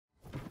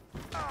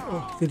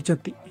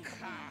തിരിച്ചെത്തി.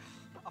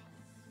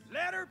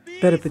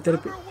 തെരപ്പി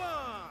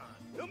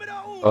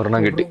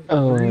ഒരെണ്ണം കിട്ടി.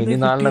 ഇനി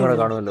 4 കൂടെ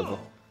കാണുമല്ലോ. ഇപ്പൊ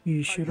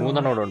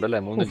 3 കൂടെ ഉണ്ടല്ലേ?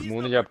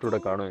 3 ചാപ്റ്റർ കൂടെ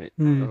കാണും ഇനി.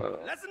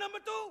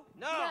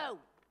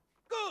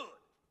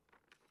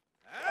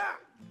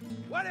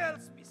 What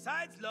else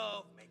besides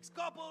love makes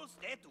couples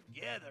stay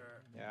together?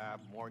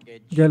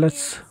 Mortgage. Jealous.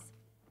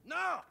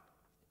 No.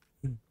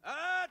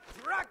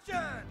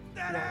 Attraction.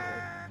 Ta-da!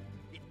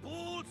 It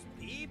pulls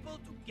people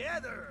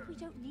together. We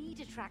don't need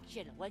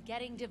attraction. We're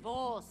getting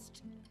divorced.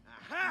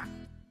 Aha!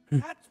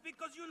 That's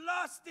because you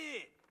lost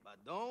it. But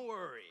don't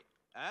worry.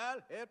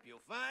 I'll help you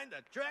find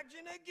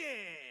attraction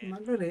again.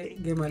 നല്ലൊരു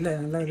game അല്ലേ?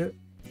 നല്ലൊരു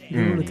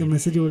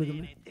message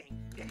കൊടുക്കുന്നത്.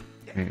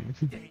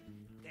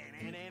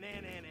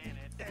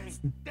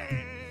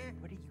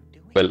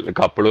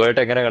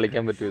 കപ്പിളുമായിട്ട് എങ്ങനെ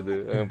കളിക്കാൻ പറ്റും? ഇത്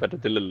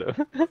പറ്റത്തില്ലല്ലോ.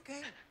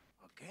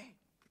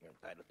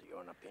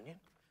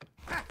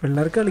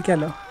 പിള്ളേർക്ക്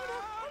കളിക്കാലോ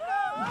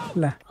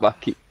അല്ലേ?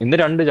 ബാക്കി ഇന്ന്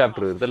 2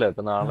 ചാപ്റ്റർ തീർത്തല്ലേ?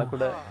 ഇപ്പൊ നാളെ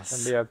കൂടെ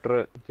 2 ചാപ്റ്റർ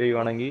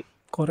ചെയ്യുവാണെങ്കിൽ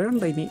കൊറേ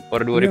ഉണ്ട് ഇനി.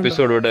 ഒരു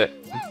എപ്പിസോഡ് കൂടെ.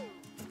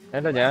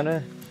 അല്ല ഞാന്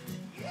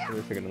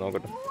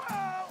നോക്കട്ടെ.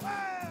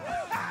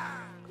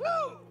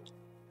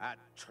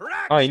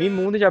 ഇനി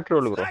 3 ചാപ്റ്റർ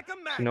ഉള്ളു bro.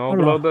 Snow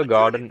globe,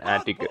 garden,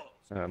 attic.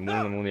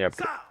 3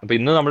 chapter. അപ്പൊ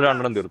ഇന്ന് നമ്മൾ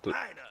 2 തീർത്തു.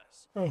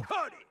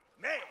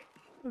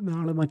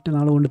 നാളെ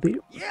മറ്റന്നാൾ കൊണ്ട്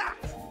തീരും.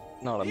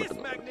 നാളെ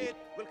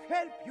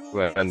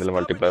എന്തെങ്കിലും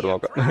മൾട്ടിപ്ലയർ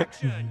നോക്കാം.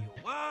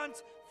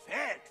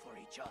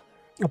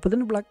 അപ്പൊ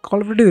തന്നെ ബ്ലാക്ക്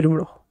കോൾറെഡി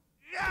വരുമ്പോഴോ?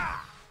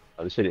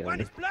 അത്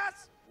ശരിയാണ്.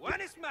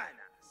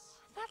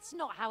 That's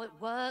not how it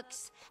works.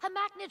 A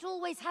magnet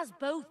always has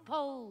both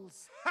poles.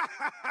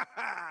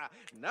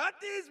 Not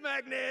these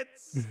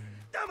magnets.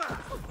 Come on.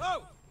 Oh.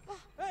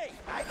 Hey.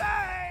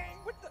 Bye.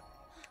 What the?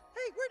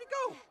 Hey, where'd he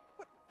go?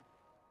 What?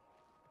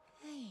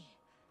 Hey.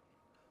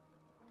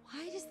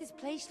 Why does this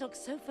place look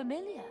so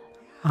familiar?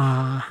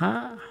 Aaha.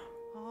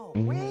 Oh,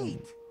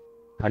 wait.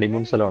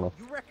 Honeymoon സ്ഥലമാണോ?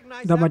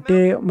 ഇതാ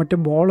മറ്റേ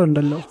ball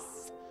ഉണ്ടല്ലോ,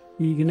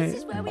 ഇങ്ങനെ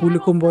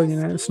കുലുക്കുമ്പോ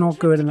ഇങ്ങനെ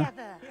സ്നോക്ക് വരുന്ന,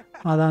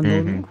 അതാന്ന്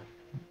തോന്നുന്നു.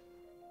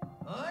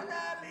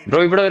 Bro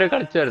ഇവിടെ വരെ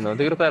കളിച്ചായിരുന്നോ?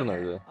 തീർത്തായിരുന്നോ?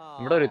 ഇത്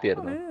ഇവിടെ വരെ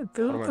എത്തിയായിരുന്നോ?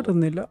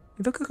 തീർത്തിരുന്നില്ല,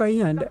 ഇതൊക്കെ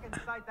കഴിഞ്ഞ എന്റെ.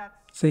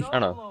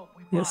 ആണോ?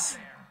 യെസ്,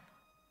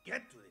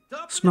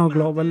 സ്നോ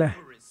ഗ്ലോബ് അല്ലേ?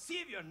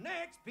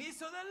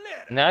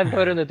 ഞാൻ ഇവിടെ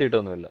വരെ ഒന്നും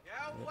എത്തിയിട്ടൊന്നുമില്ല.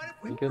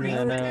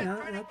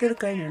 എനിക്കത്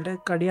കഴിഞ്ഞു, എന്റെ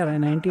കടിയാണ്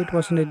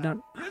 98%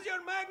 ആണ്.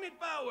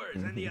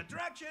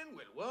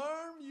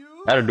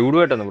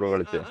 ഡൂഡുമായിട്ടാണ് ബ്രോ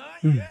കളിച്ചത്.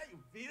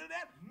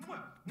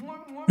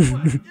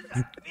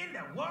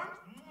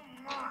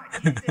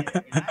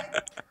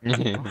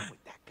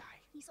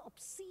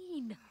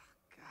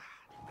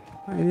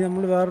 ഇനി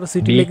നമ്മൾ വേറൊരു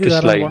സിറ്റിയിലേക്ക്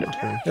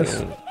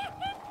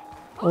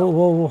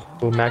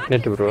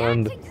മാഗ്നറ്റ് ബ്രോ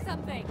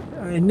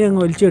എന്നെ അങ്ങ്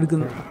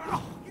വലിച്ചെടുക്കുന്നു.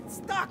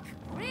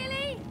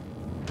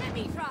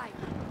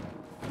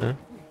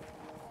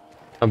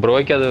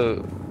 ബ്രോയ്ക്ക് അത്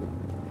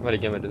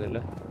വലിക്കാൻ പറ്റുന്നില്ല.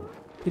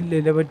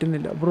 ഇല്ല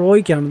പറ്റുന്നില്ല,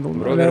 ബ്രോയ്ക്കാണെന്ന്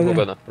തോന്നുന്നു.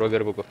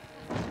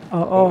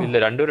 ഇല്ല,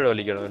 2 പേരുടെ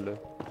വലിക്കണമല്ലോ.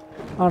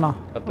 ആണോ?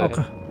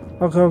 ഓക്കെ.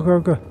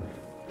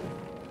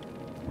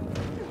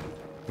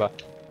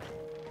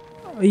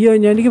 അയ്യോ,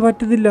 എനിക്ക്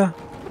പറ്റത്തില്ല.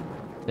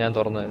 ഞാൻ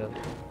തുറന്നു.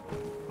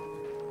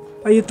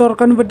 അയ്യോ,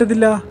 തുറക്കാനും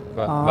പറ്റത്തില്ല.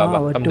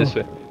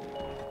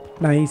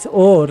 നൈസ്.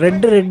 ഓ,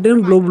 റെഡും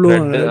ബ്ലൂ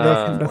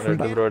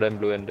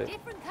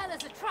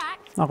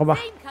നോക്കപ്പാ.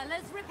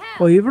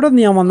 ഓ, ഇവിടെ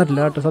ഒന്നും ഞാൻ വന്നിട്ടില്ല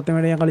കേട്ടോ, സത്യം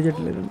വേണ്ടി ഞാൻ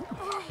കളിച്ചിട്ടില്ല.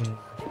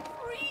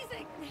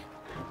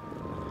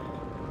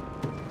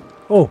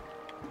 ഓ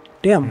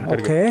ഡാം,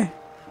 ഓക്കെ,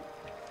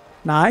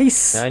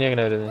 നൈസ്.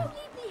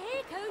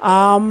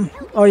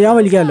 ഓ, ഞാൻ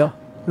വലിക്കാമല്ലോ.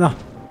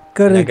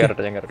 കേറി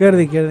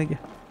നിൽക്കാം.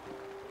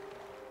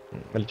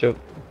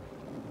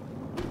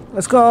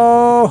 Let's go.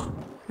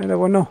 എന്റെ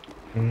പൊന്നോ,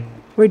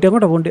 വെയിറ്റ്,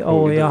 എങ്ങോട്ടാ പോണ്ടി? ഓ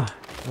യാ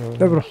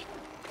ബ്രോ.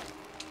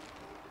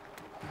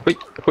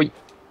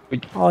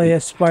 ഓ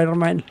യെസ്,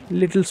 സ്പൈഡർമാൻ,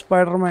 ലിറ്റിൽ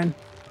സ്പൈഡർമാൻ.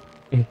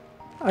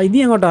 ഇനി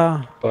എങ്ങോട്ടാ?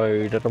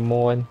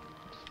 സ്പൈഡർമാൻ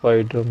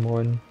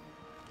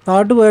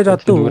താട്ട് പോയാ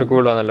ചത്തു.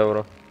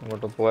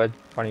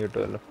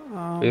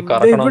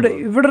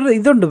 ഇവിടെ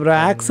ഇതുണ്ട് ബ്രോ,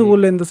 ആക്സ്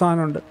പോലെ എന്ത്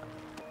സാധനം ഉണ്ട്.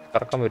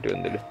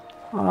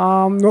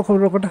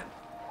 നോക്കട്ടെ.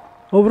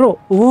 ഓ ബ്രോ,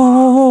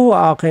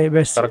 ഓക്കെ,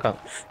 ബെസ്റ്റ്.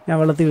 ഞാൻ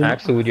വെള്ളത്തിൽ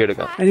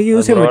എനിക്ക്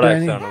യൂസ് ചെയ്യാൻ പറ്റും.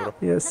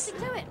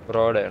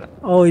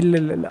 ഓ ഇല്ല,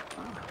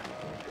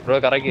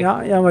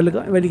 ഞാൻ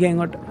വലിക്കാം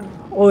ഇങ്ങോട്ട്.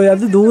 ഓ,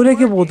 അത്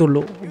ദൂരേക്കേ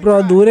പോകത്തുള്ളൂ ബ്രോ,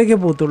 ദൂരേക്കേ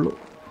പോകത്തുള്ളൂ.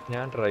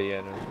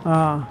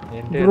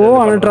 ബ്രോ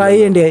ആണ് ട്രൈ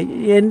ചെയ്യേണ്ടത്.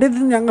 എൻ്റെ ഇത്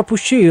ഞങ്ങൾ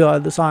പുഷ് ചെയ്യുക,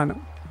 അത് സാധനം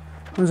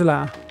മനസ്സിലാ?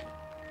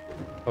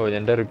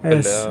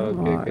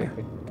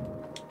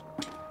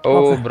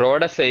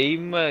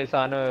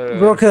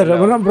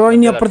 ബ്രോ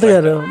ഇനി അപ്പുറത്ത്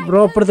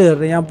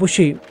കയറ്, ഞാൻ പുഷ്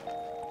ചെയ്യും.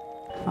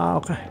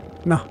 ഓക്കെ,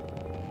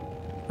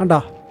 കണ്ടാ,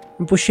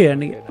 പുഷ്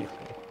ചെയ്യാണെങ്കിൽ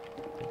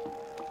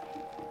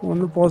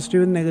ഒന്ന്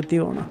പോസിറ്റീവ്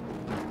നെഗറ്റീവ് ആണ്.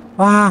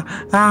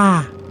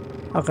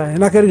 ഓക്കെ,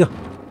 എന്നാ കയറുക.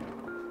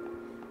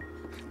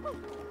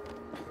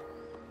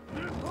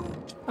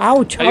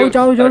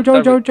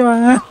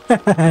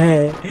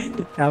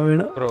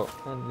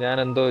 ഞാൻ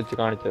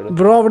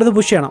ബ്രോ അവിടുന്ന്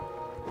പുഷ് ചെയ്യണം.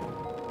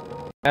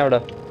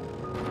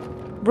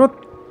 Bro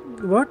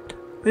what?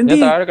 എന്ത്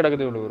ഞാൻ താഴെ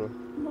കിടക്കത്തേ ഉള്ളൂ ബ്രോ.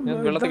 ഞാൻ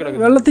വെള്ളത്തിൽ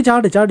കിടക്കുന്നു. വെള്ളത്തിൽ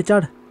ചാട് ചാട്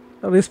ചാട്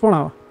റീസ്പോൺ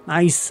ആവാം.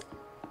 നൈസ്.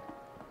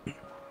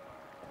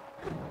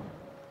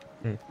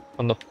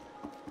 വന്നോ.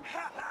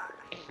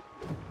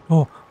 ഓ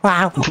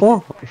വാവ്. ഓ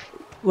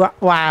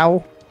വാവ്.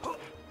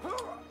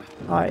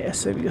 ആ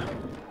yes there we go.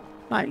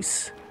 Nice.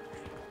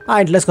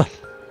 ആയിട്ട് ലെറ്റ്സ് ഗോ.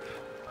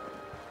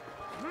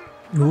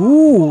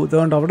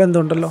 ഇതുകൊണ്ട് അവിടെ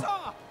എന്തുണ്ടല്ലോ.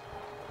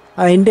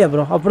 ആ എൻ്റെ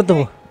ബ്രോ അപ്പുറത്ത്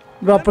പോ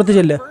ബ്രോ, അപ്പുറത്ത്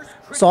ചെല്ല്.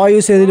 സോ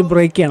യൂസ് ചെയ്തിട്ട്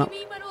ബ്രേക്ക് ചെയ്യണം. You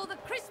mean when all the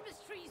Christmas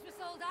trees were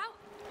sold out?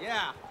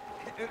 Yeah.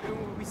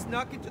 We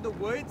snuck into the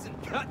woods and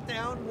cut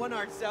down one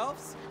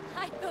ourselves.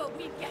 I thought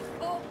we'd get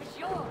caught for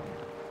sure.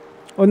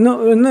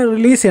 ഒന്ന്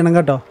release ചെയ്യണം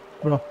കേട്ടോ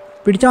bro.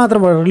 പിടിച്ചാൽ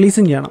മാത്രം പോരാ,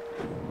 റിലീസും ചെയ്യണം.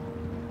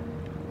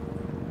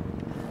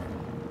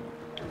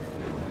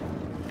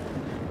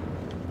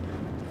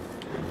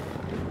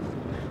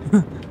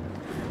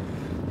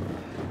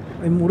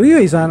 മുറിയോ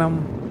ഈ സാധനം?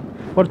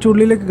 കുറച്ച്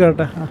ഉള്ളിലേക്ക്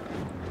കേട്ടെ.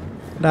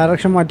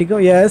 ഡയറക്ഷൻ മാറ്റിക്കോ.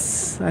 യെസ്,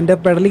 എൻ്റെ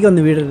പെടലിക്ക്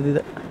ഒന്ന് വീടരുത്.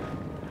 ഇത്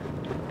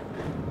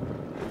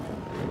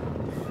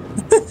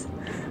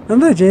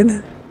എന്താ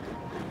ചെയ്യുന്നത്?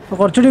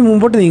 കുറച്ചുകൂടി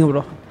മുമ്പോട്ട് നീങ്ങും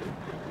ബ്രോ.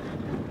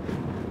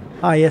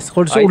 ആ യെസ്,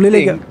 കുറച്ച്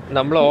ഉള്ളിലേക്ക്.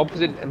 നമ്മൾ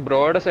ഓപ്പോസിറ്റ്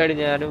ബ്രോയുടെ സൈഡ്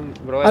ഞാനും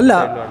ബ്രോ.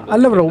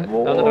 അല്ല ബ്രോ,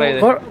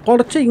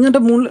 കുറച്ച് ഇങ്ങോട്ട്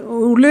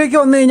ഉള്ളിലേക്ക്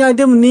വന്നു കഴിഞ്ഞാൽ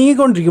ആദ്യം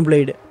നീങ്ങിക്കൊണ്ടിരിക്കും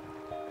ബ്ലേഡ്.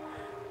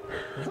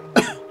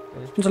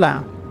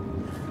 മനസ്സിലായോ?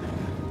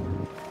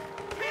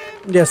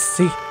 യെസ്,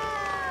 സി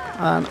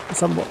അതാണ്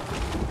സംഭവം.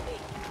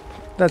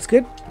 That's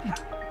good.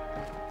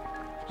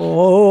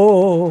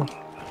 Oh,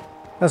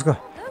 let's go.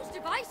 Those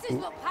devices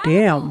look powerful.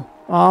 Damn.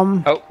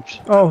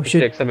 Oh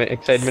shit.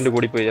 Excitement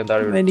കൂടി പോയി. ഞാൻ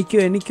താഴെ വീണു.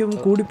 എനിക്കും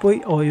കൂടിപ്പോയി.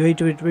 ഓ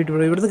വെയിറ്റ്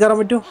ഇവിടുന്ന് കയറാൻ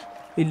പറ്റുമോ?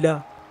 ഇല്ല.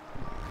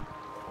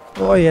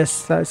 ഓ yes,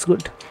 that's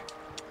good.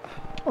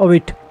 Oh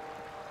wait.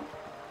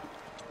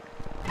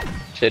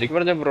 ശരിക്കും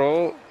പറഞ്ഞ ബ്രോ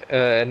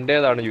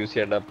എന്റേതാണ് യൂസ്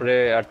ചെയ്യേണ്ടത്, അപ്പോഴേ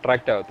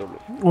അട്രാക്ട് ആവത്തുള്ളൂ.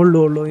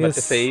 ഉള്ളൂ.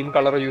 യെസ്, സെയിം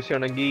കളർ യൂസ്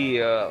ചെയ്യണമെങ്കിൽ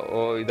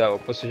ഇതാ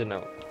ഓപ്പോസിഷൻ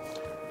ആവും.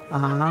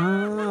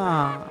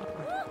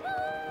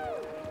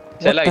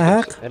 ചില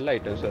ഐറ്റംസ്, എല്ലാ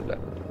ഐറ്റംസും അല്ല.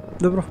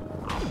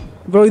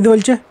 ബ്രോ ഇത്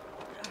വലിച്ചേ.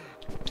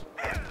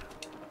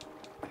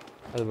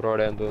 അത്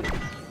ബ്രോയുടെ തോന്നുന്നു.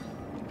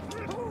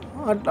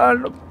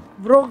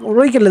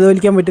 ബ്രോയ്ക്കല്ലേ ഇത്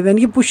വലിക്കാൻ പറ്റുന്നത്?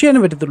 എനിക്ക് പുഷ് ചെയ്യാനേ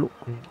പറ്റത്തുള്ളൂ.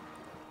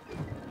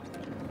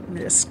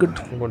 Yes, good.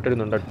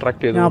 കൊണ്ടുവരുന്നുണ്ട്,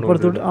 അട്രാക്ട് ചെയ്ത്. ഞാൻ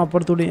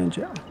അപ്പുറത്തോട്ട് ഞാൻ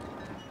ചെയ്യാം.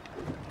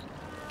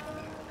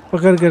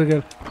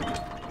 കേറി.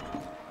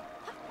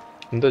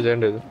 എന്തോ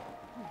ചെയ്യേണ്ടത്?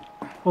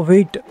 ഓ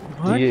വെയിറ്റ്,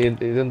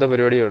 ഇതെന്താ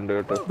പരിപാടിയുണ്ട്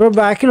കേട്ടോ. ബ്രോ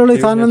ബാക്കിലുള്ള ഈ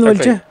സാധനം ഒന്ന്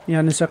വലിച്ചേ.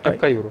 ഞാൻ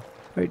സ്റ്റക്കായി ബ്രോ.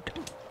 വെയിറ്റ്.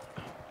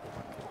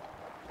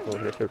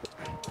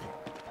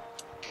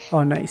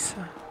 ഓ നൈസ്.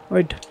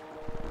 വെയിറ്റ്.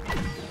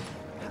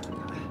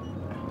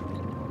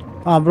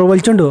 ആ ബ്രോ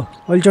വലിച്ചോണ്ട്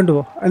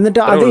പോ.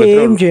 എന്നിട്ട് അത്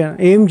എയിം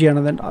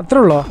ചെയ്യണം. അത്രേ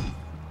ഉള്ളോ?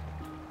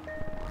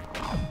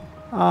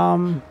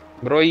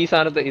 ബ്രോ ഈ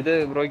സാധനത്ത് ഇത്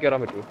ബ്രോയ്ക്ക്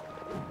കയറാൻ പറ്റുമോ?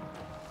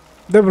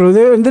 ബ്രോ ഇത്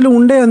എന്തെങ്കിലും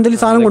ഉണ്ടോ?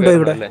 എന്തെങ്കിലും സാധനം കൊണ്ടോ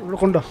ഇവിടെ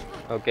കൊണ്ടോ?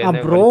 ആ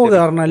ബ്രോ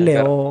കയറണം അല്ലേ?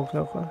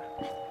 ഓക്കെ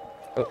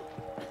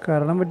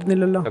കയറാൻ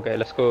പറ്റുന്നില്ലല്ലോ.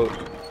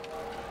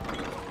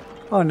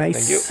 ഓ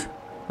നൈസ്,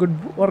 ഗുഡ്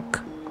വർക്ക്.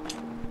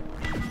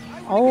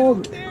 ഓ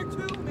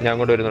ഞാൻ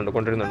കൊണ്ടുവരുന്നുണ്ട്.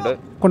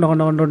 കൊണ്ടോ.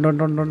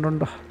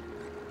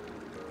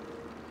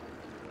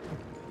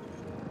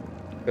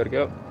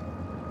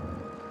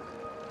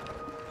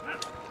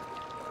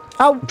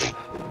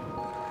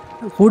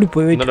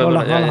 കൂടിപ്പോയി.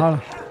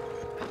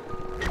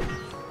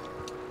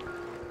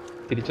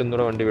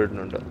 തിരിച്ചൊന്നുകൂടെ വണ്ടി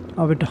വീടുന്നുണ്ട്.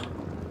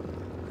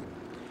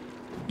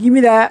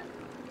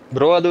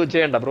 ബ്രോ അത്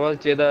ചെയ്യണ്ട. ബ്രോ അത്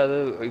ചെയ്താൽ അത്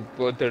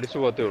തെടിച്ചു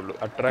പോകത്തേ ഉള്ളൂ,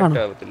 അട്രാക്ട്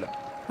ആവത്തില്ല.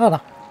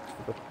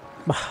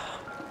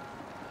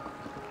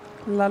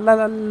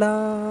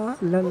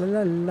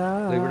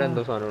 ഇവിടെ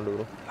എന്തോ സാധനം ഉണ്ട്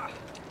bro.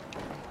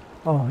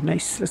 Oh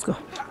nice, let's go.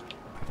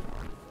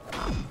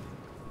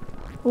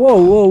 Oh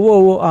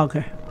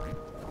okay.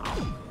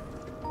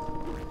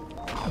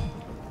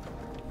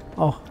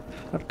 Oh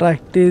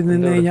attract ചെയ്ത്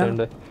നിന്ന് കഴിഞ്ഞാൽ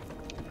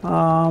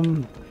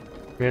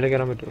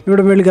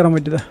ഇവിടെ മേളിൽ കയറാൻ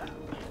പറ്റില്ല.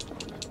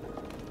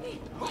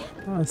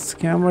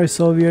 Camera is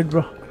so weird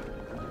bro.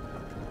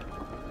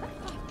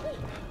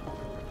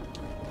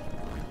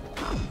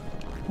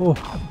 Oh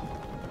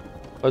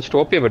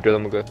stop ചെയ്യാൻ പറ്റുമോ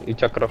നമുക്ക് ഈ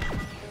ചക്രം?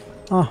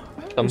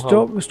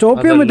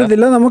 സ്റ്റോപ്പ് ചെയ്യാൻ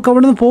പറ്റത്തില്ല. നമുക്ക്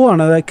അവിടെ നിന്ന്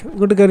പോവാണ്.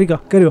 ഇങ്ങോട്ട്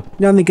കയറിയോ.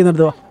 ഞാൻ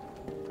നിൽക്കുന്നിടത്ത് വാ.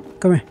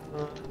 കമേ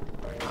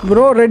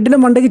ബ്രോ. റെഡിൻ്റെ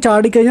മണ്ടയ്ക്ക്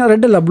ചാടിക്കഴിഞ്ഞാൽ,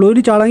 റെഡ് അല്ല ബ്ലൂവിൽ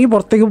ചാടാമെങ്കിൽ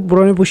പുറത്തേക്ക്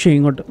ബ്രോനെ പുഷ് ചെയ്യും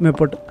ഇങ്ങോട്ട്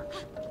മേപ്പോട്ട്.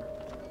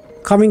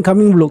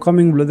 കമ്മിങ് ബ്ലൂ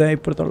ഇതാ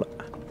ഇപ്പുറത്തുള്ള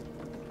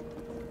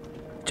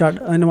ചാട്.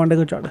 അതിൻ്റെ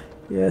മണ്ടയ്ക്ക് ചാട്.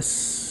 യെസ്,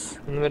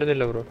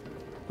 വരുന്നില്ല bro.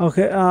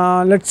 Okay,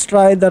 let's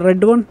try the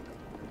red one.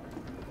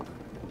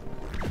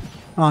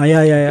 Yeah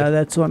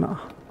that's one.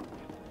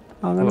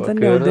 അങ്ങനെ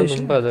തന്നെ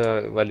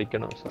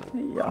വലിക്കണം.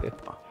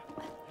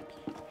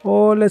 ഓ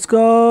ലെറ്റ്സ്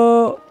ഗോ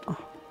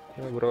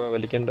ബ്രോ.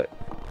 വലിക്കണ്ട.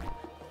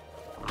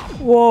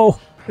 ഓ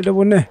ഇല്ല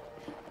പൊന്നെ.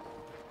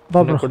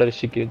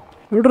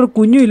 ഇവിടെ ഒരു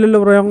കുഞ്ഞും ഇല്ലല്ലോ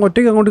ബ്രോ. ഞാൻ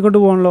ഒറ്റയ്ക്ക് അങ്ങോട്ട്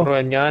പോകണല്ലോ.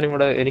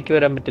 ഞാനിവിടെ എനിക്ക്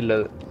വരാൻ പറ്റില്ല.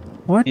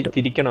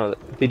 തിരിക്കണം. അത്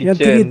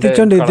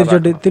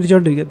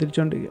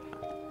തിരിച്ചോണ്ടിരിക്കുക.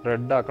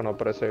 റെഡ് ആക്കണം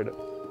അപ്പുറ സൈഡ്.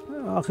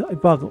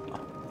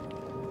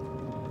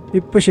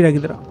 ഇപ്പൊ ശരിയാക്കി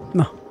തരാം.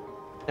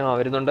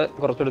 വരുന്നുണ്ട്.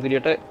 കുറച്ചുകൂടെ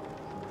തിരിയട്ടെ.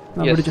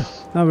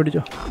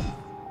 പിടിച്ചോ.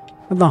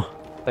 എന്നാ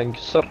thank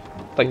you sir,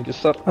 thank you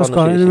sir.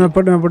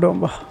 മെപ്പോട്ട്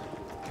പോകുമ്പോ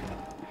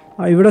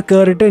ഇവിടെ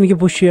കയറിയിട്ട് എനിക്ക്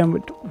പുഷ് ചെയ്യാൻ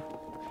പറ്റും.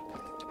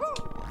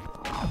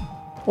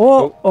 ഓ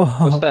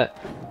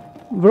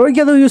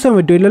ബ്രോയ്ക്ക് അത് യൂസ് ചെയ്യാൻ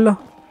പറ്റും? ഇല്ലല്ലോ.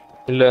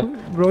 ഇല്ല,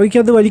 ബ്രോയ്ക്ക്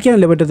അത്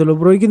വലിക്കാനല്ലേ പറ്റത്തുള്ളൂ.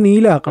 ബ്രോയ്ക്ക്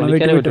നീലാക്കണം.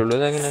 വലിക്കാനേ പറ്റുള്ളൂ.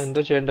 ഇതെങ്ങനെ,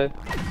 എന്തോ ചെയ്യണ്ടേ?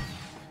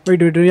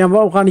 വെയിറ്റ് ഞാൻ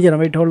കാണിച്ചു തരാം.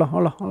 വെയിറ്റ്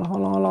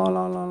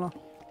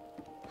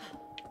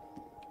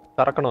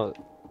കറക്കണോ? അത്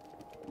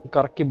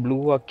കറക്കി ബ്ലൂ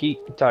ആക്കി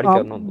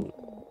ചാടിക്കറണോ?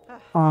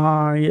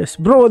 Yes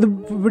bro. അത്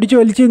പിടിച്ച്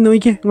വലിച്ച്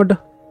നോക്കിയേ ഇങ്ങോട്ട്.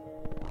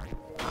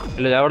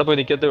 ഇല്ല, ഞാൻ അവിടെ പോയി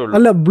നിൽക്കത്തേ ഉള്ളൂ.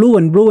 അല്ല, ബ്ലൂ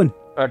വൺ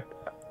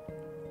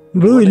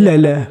ബ്ലൂ ഇല്ല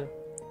അല്ലേ?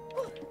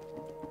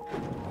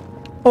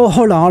 ഓ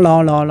ഹോള അല്ല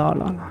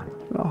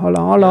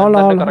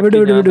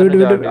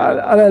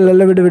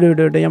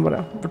വിട് ഞാൻ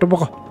പറയാം.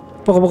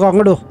 പൊക്കോ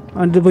അങ്ങോട്ടോ.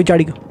 അതിന് പോയി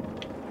ചാടിക്കോ.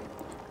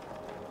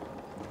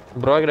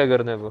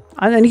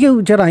 എനിക്ക്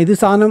ചേട്ടാ ഇത്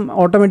സാധനം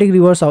ഓട്ടോമാറ്റിക്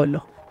റിവേഴ്സ്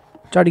ആവല്ലോ.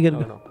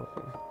 ചാടിക്കരുത്.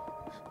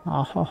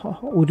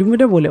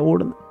 ഉരുമിനെ പോലെ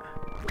ഓടുന്നു.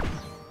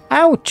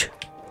 ഔച്ച്.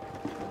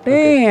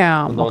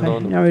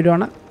 ഞാൻ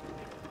വരുവാണ്.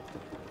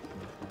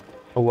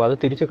 അത്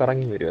തിരിച്ച്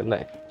കറങ്ങി വരും അല്ലേ?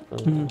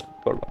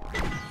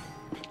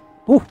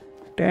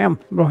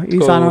 ബ്രോ ഈ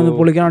സാധനം ഒന്ന്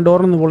പൊളിക്കണം.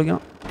 ഡോറൊന്ന്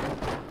പൊളിക്കണം.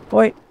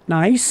 ഓയ്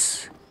നൈസ്.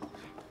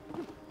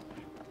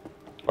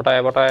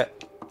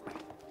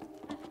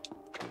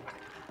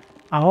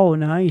 ഓ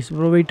നൈസ്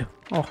ബ്രോ. വെയിറ്റ്.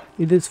 ഓ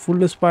ഇത്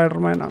ഫുള്ള്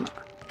സ്പൈഡർമാൻ ആണ്.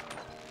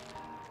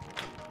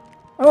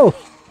 ഓ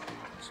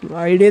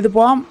സ്ലൈഡ് ചെയ്ത്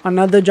പോവാം.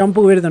 അന്നത്തെ ജമ്പ്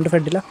വരുന്നുണ്ട്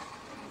ഫ്രണ്ടില.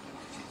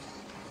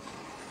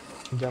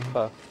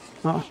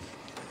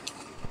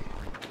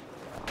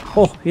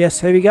 ഓ യെസ്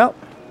ഹെവി ഗോ.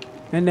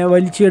 എന്നെ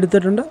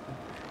വലിച്ചെടുത്തിട്ടുണ്ട്.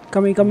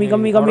 കമ്മി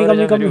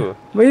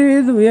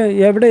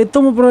എവിടെ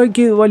എത്തുമ്പോൾ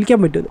ബ്രോയ്ക്ക് വലിക്കാൻ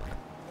പറ്റും.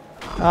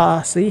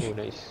 സി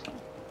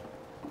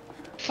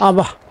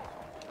വാ.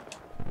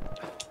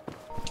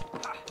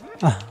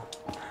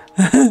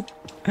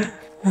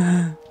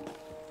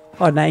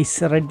 ഓ നൈസ്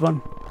റെഡ് വൺ.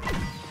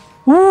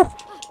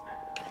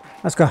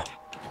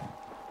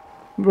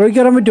 ബ്രോയ്ക്ക്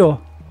കയറാൻ പറ്റുമോ?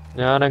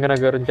 ഞാൻ എങ്ങനെ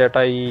കയറും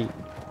ചേട്ടായി?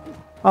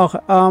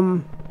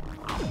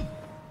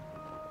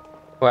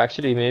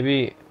 ആക്ച്വലി മേ ബി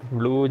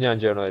ബ്ലൂ ഞാൻ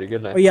ചെയ്യണമായിരിക്കും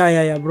അല്ലേ?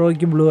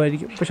 ബ്രോയ്ക്ക് ബ്ലൂ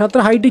ആയിരിക്കും. പക്ഷെ അത്ര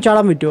ഹൈറ്റ്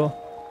ചാടാൻ പറ്റുമോ?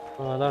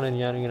 അതാണ്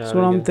ഞാനിങ്ങനെ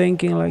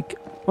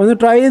ഒന്ന്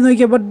ട്രൈ ചെയ്ത്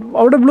നോക്കിയാൽ. ബട്ട്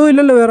അവിടെ ബ്ലൂ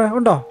ഇല്ലല്ലോ. വേറെ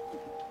ഉണ്ടോ?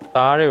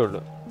 താഴെ ഉള്ളു.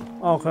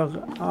 ഓക്കെ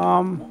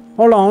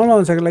ഹോളോ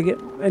സെക്കൻഡിലേക്ക്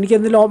എനിക്ക്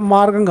എന്തെങ്കിലും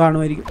മാർഗം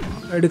കാണുമായിരിക്കും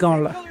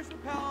എടുക്കാനുള്ള.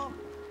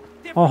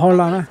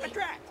 ഹോളാണ്.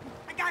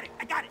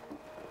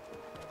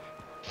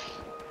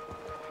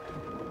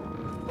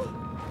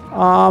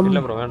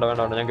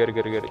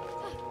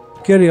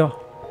 കേറിയോ?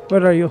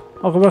 വരായോ?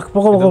 ഓക്കെ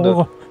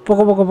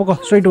പൊക്കോ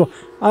സ്ട്രൈറ്റ് പോ.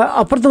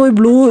 അപ്പുറത്ത് പോയി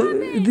ബ്ലൂ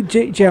ഇത്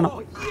ചെയ്യണം.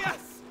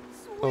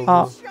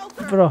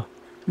 Bro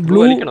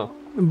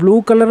blue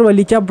colour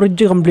വലിച്ചാൽ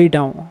bridge complete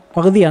ആവും.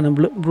 പകുതിയാണ്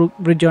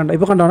ബ്രിഡ്ജ്. കണ്ടോ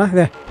ഇപ്പോൾ? കണ്ടോണേ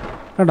ഇതേ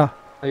കണ്ടോ?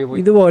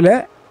 ഇതുപോലെ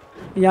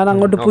ഞാൻ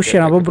അങ്ങോട്ട് പുഷ്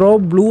ചെയ്യണം. അപ്പോൾ ബ്രോ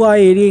ബ്ലൂ ആ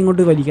ഏരിയ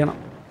ഇങ്ങോട്ട് വലിക്കണം.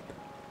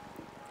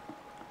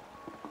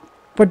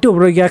 പറ്റുമോ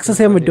ബ്രോയ്ക്ക്? ആക്സസ്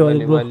ചെയ്യാൻ പറ്റുമോ?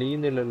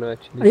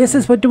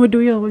 യെസ് പറ്റും.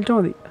 വിളിച്ചാൽ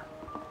മതി.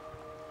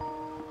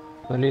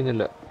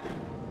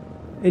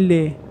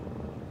 ഇല്ലേ?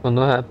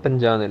 ഒന്നും ഹാപ്പൻ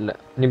ചെയ്യുന്നില്ല.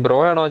 ഇനി ബ്രോ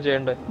ആണോ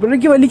ചെയ്യണ്ടേ?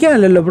 ബ്രോയ്ക്ക്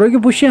വലിക്കാനല്ലോ, ബ്രോയ്ക്ക്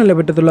പുഷ് ചെയ്യാനല്ലേ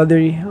പറ്റത്തുള്ളൂ.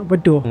 അതുവഴി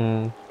പറ്റുമോ?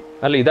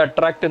 അല്ല, ഇത്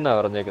അട്രാക്ട് എന്നാ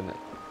പറഞ്ഞേക്കുന്നത്.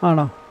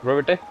 ആണോ bro?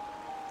 വിട്ടെ.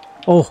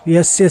 Oh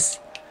yes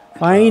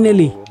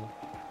finally.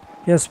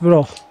 Yes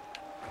bro.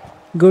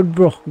 Good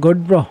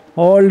bro.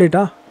 Hold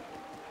it.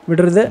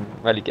 വിടരുത്.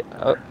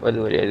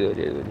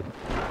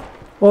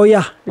 ഓ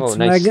യാ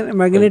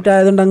മാഗ്നറ്റ്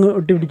ആയതുകൊണ്ട് അങ്ങ്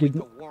ഒട്ടി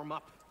പിടിക്കുന്നു.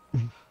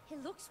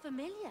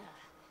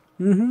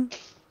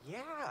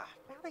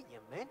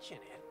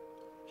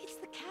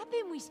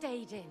 We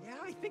stayed in.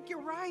 Yeah, I think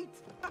you're right.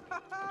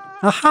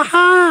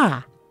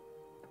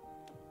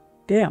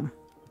 Damn.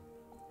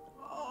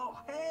 Oh,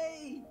 hey,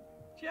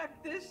 check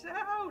this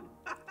out.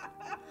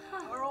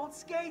 Our old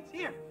skates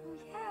here.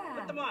 Yeah.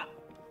 Put them on.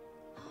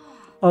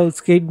 Oh,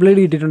 skate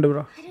blade ഇട്ടിട്ടുണ്ട്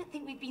bro. I don't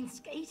think we've been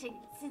skating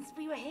since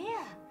we were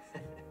here.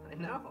 I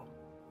know.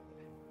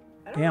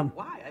 I don't know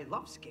why. I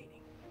love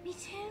skating. Me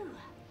too.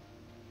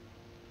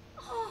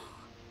 Oh,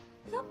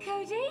 look,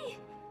 Cody.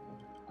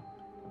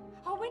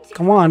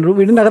 Come on,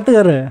 വീടിന്റെ അകത്ത്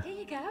കയറ്. Here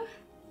you go.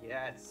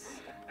 Yes.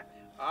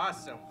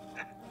 Awesome.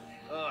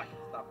 Oh,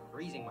 stop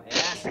freezing my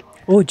ass off.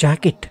 Oh,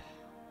 jacket.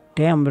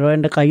 Damn, bro,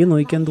 എൻ്റെ കൈ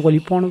നോക്കിയാൽ എന്ത്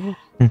വലിപ്പമാണ് bro.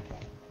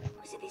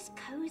 Was it this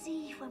cozy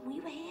when we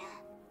were here?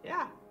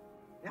 Yeah,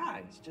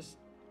 it's just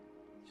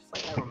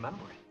like I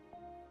remember it.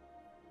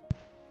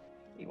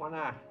 You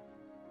wanna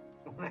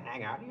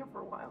hang out here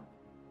for a while?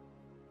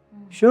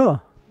 Sure.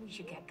 We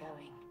should get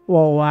going.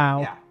 Oh, wow.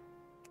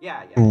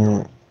 Yeah.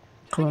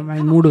 Come on,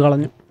 my mood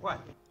കളഞ്ഞു. What?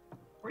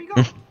 Where you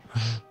going?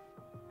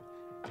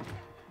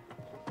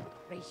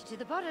 Race to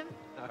the bottom.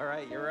 All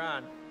right, you're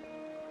on.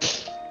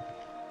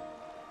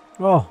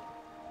 Oh,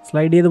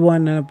 slide ചെയ്ത്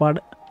പോകാൻ പാട്.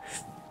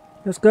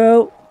 Let's go.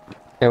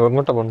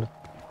 എങ്ങോട്ടാ പോണ്ടേ?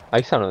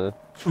 Ice ആണോ ഇത്?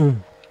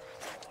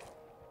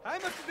 I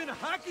must have been a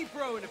hockey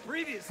pro in a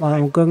previous life.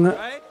 നമുക്കങ്ങ്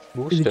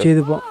ഇത്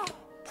ചെയ്ത് പോവാം.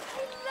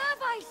 I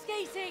love ice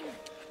skating.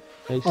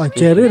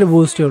 ചെറിയൊരു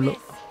ബൂസ്റ്റേ ഉള്ളൂ.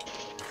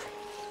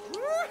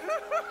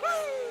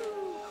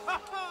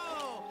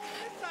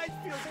 This ice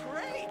feels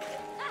great.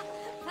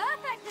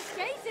 Perfect for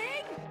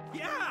skating.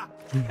 Yeah,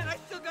 and I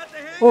still got the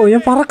hang oh of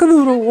ഞാൻ it. പറക്കുന്നു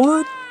bro.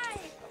 What?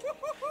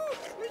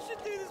 We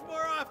should do this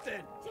more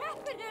often.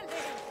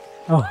 Definitely.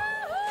 ഓ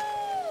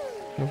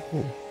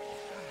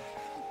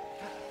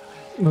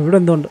ഇവിടെ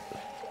എന്തുണ്ട്?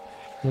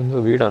 എന്തോ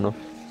വീടാണോ?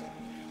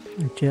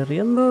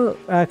 ചെറിയ എന്തോ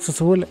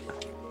ആക്സസ് പോലെ.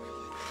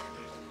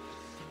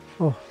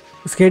 ഓ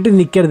സ്കേറ്റ്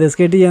നിൽക്കരുത്,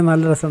 സ്കേറ്റ് ചെയ്യാൻ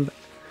നല്ല രസമുണ്ട്.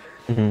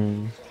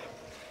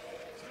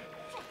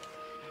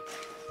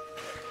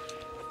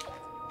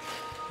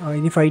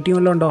 ഇനി ഫൈറ്റിംഗ്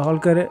വല്ലതും ഉണ്ടോ?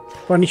 ആൾക്കാർ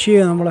പണിഷ്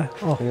ചെയ്യോ നമ്മളെ?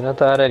 ഓ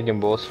ഇതിനകത്ത് ആരായിരിക്കും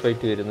ബോസ്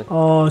ഫൈറ്റ് വരുന്നത്?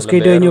 ഓ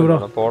സ്കേറ്റ് കഴിഞ്ഞു ബ്രോ,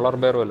 പോളർ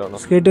ബെയർ വല്ലോ?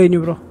 സ്കേറ്റ് കഴിഞ്ഞു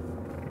ബ്രോ.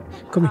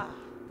 കമ്മി.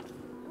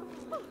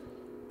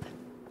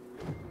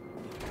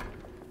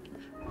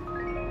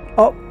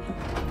 ഓ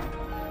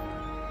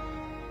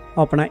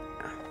ഓപ്പണായി.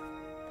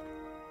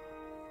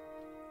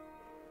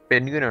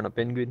 പെൻഗ്വിനാണോ?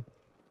 പെൻഗ്വിൻ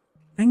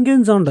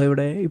പെൻഗ്വിൻസ് ഉണ്ടോ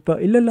ഇവിടെ ഇപ്പൊ?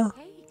 ഇല്ലല്ലോ.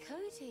 Hey,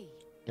 Cody.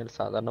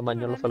 സാധാരണ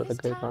മഞ്ഞുള്ള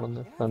സ്ഥലത്തൊക്കെ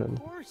കാണുന്ന സാധനം.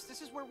 Of course, this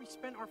is where we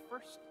spent our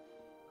first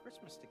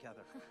Christmas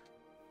together.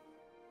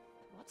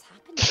 What's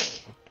happening?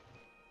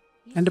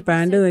 You എൻ്റെ should be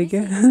പാൻറ് so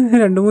തയ്ക്കാൻ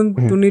busy.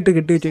 2-3 തുണിയിട്ട്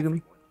കെട്ടി വെച്ചേക്കുന്നു.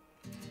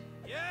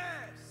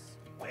 Yes,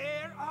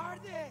 where are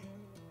they?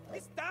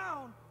 This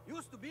town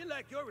used to be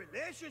like your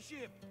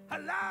relationship,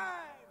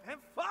 alive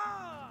and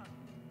fun.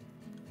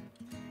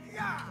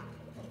 Yeah.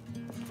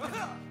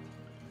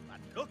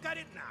 But look at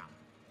it now,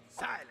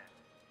 silent,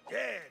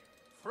 dead,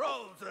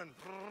 frozen.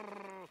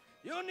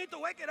 You need to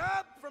wake it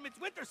up from its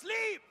winter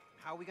sleep.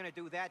 How are we gonna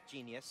do that,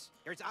 genius?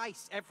 There's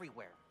ice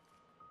everywhere.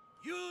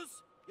 Use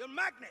your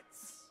magnets.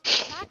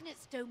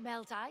 Magnets don't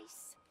melt ice.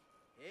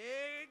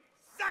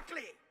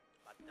 Exactly.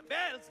 But the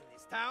bells in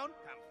this town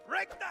can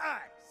break the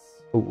ice.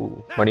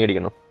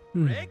 മണിയടിക്കണോ?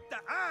 Break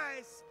the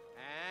ice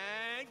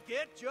and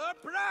get your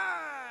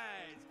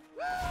prize.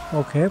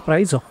 Okay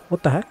പ്രൈസോ?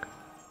 what the heck?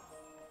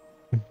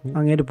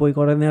 അങ്ങേര് പോയി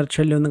കുറേ നേരം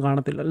ശല്യമൊന്നും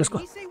കാണത്തില്ല. Let's go.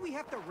 Did he say we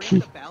have to ring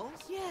the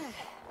bells? Yeah.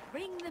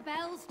 Ring the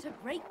bells to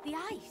break the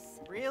ice.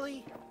 Really?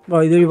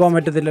 ഇത് പോകാൻ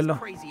പറ്റത്തില്ലല്ലോ.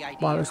 Crazy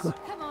വാ ideas. Let's go.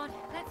 Come on,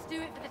 let's do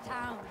it for the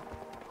town.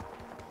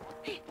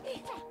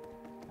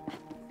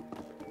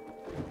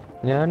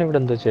 ഞാനിവിടെ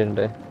എന്താ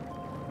ചെയ്യണ്ടേ?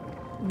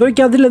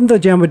 നോക്കി അതിലെന്തോ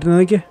ചെയ്യാൻ പറ്റുന്നത്?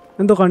 നോക്കി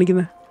എന്തോ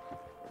കാണിക്കുന്നത്.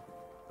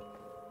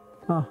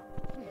 ആ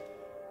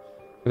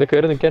ഇത്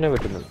കയറി നിൽക്കാനേ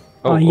പറ്റുന്നത്.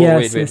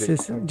 യെസ് യെസ്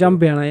യെസ്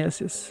ജമ്പ് ചെയ്യണം. യെസ്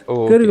യെസ്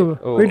കയറിക്കോ.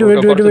 Wait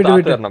wait wait wait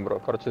wait. Bro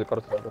കുറച്ച്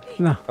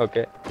എന്നാ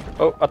ഓക്കെ.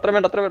 ഓ അത്ര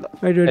വേണ്ട അത്ര വേണ്ട.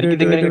 വെയിറ്റ് വെയിറ്റ്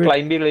എനിക്ക് ഇങ്ങനെ വെയിറ്റ്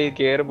ക്ലൈംബ് ചെയ്ത്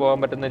കയറി പോകാൻ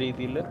പറ്റുന്ന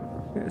രീതിയിൽ.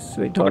 യെസ്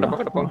വെയിറ്റ് പോട്ടെ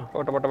ഹോൾഡ് പോട്ടെ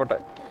പോട്ടെ പോട്ടെ പോട്ടെ.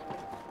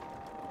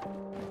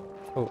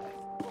 ഓ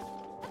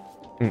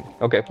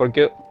ഓക്കെ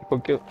പൊയ്ക്കോ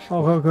പൊയ്ക്കോ.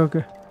 Okay okay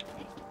okay.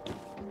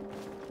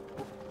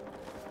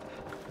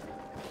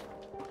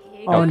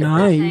 ഓ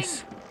നൈസ്.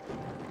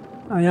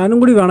 ആ ഞാനും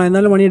കൂടി വേണം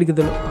എന്നാലും മണി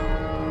അടിക്കത്തുള്ളൂ.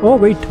 ഓ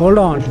വെയിറ്റ്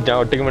ഹോൾഡ് ഓൺ. ഞാൻ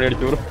ഒറ്റയ്ക്ക് മണി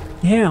അടിച്ചു.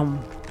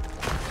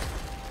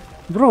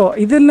 ബ്രോ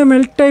ഇതെല്ലാം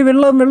മെൽറ്റായി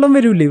വെള്ളം വെള്ളം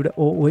വരൂല്ലേ ഇവിടെ?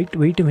 ഓ wait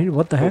wait wait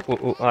what the heck?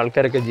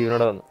 ആൾക്കാരൊക്കെ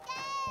ജീവനോടെ വന്നു.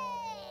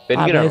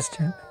 പെൻഗ്വിനാണോ?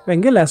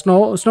 പെൻഗ്വിനല്ല,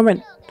 സ്നോമാൻ.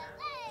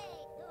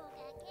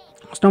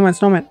 Snowman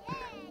snowman.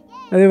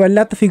 അത്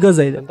വല്ലാത്ത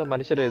ഫിഗേഴ്സാണ് ഇത്. എന്താ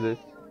മനുഷ്യരാ ഇത്?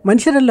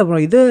 മനുഷ്യരല്ല ബ്രോ,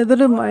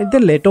 ഇതൊരു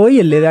ഇതല്ലേ, ടോയ്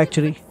അല്ലേ ഇത്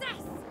actually.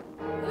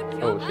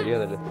 Oh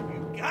ശരിയാതല്ലേ.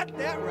 You got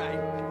that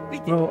right. We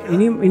did bro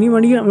good. ഇനി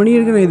മണി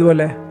എടുക്കണേ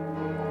ഇതുപോലെ.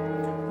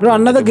 ബ്രോ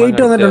അന്നത്തെ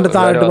ഗേറ്റ് വന്നിട്ടുണ്ട്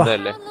താഴോട്ട്. വാ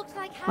Looks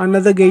like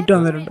അന്നത്തെ ഗേറ്റ്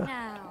വന്നിട്ടുണ്ട്. now.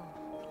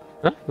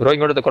 ബ്രോ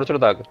ഇങ്ങോട്ട്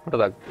കുറച്ചുകൂടെ താക്ക്. ഇങ്ങോട്ട്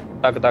താക്ക്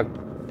താക്ക് താക്ക്.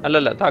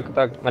 അല്ലല്ല താക്ക്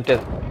താക്ക്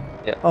മറ്റേത്.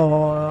 ഓ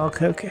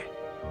ഓക്കെ ഓക്കെ.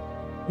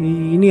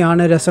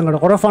 ഇനിയാണ് രസം കേട്ടോ.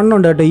 കുറേ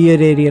ഫണ്ണുണ്ട് കേട്ടോ ഈ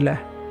ഒരു ഏരിയയിലെ.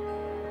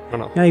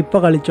 ആണോ? ഞാൻ ഇപ്പൊ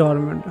കളിച്ച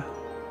ഓർമ്മയുണ്ട്.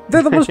 ഇത്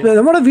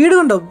നമ്മുടെ വീട്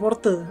കണ്ടോ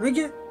പുറത്ത്?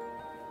 നോക്കിയേ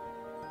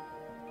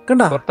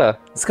കണ്ടാ?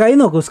 സ്കൈ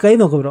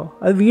നോക്കൂ ബ്രോ.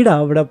 അത് വീടാ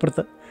അവിടെ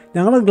അപ്പുറത്ത്.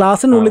 ഞങ്ങൾ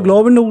ഗ്ലാസിന്റെ ഉള്ളിൽ,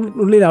 ഗ്ലോബിന്റെ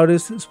ഉള്ളിലാണ്, ഒരു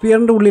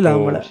സ്പിയറിന്റെ ഉള്ളിലാണ്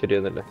നമ്മള്.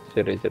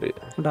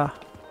 കേട്ടാ?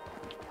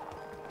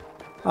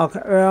 ഓക്കെ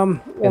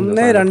 1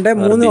 2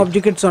 3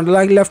 ഒബ്ജക്റ്റ്സ് ഉണ്ട്.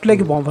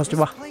 ലെഫ്റ്റിലേക്ക് പോകാം ഫസ്റ്റ്.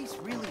 വാ This place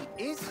really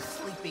is a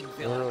sleeping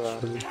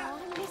village. I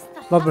missed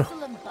the Bro.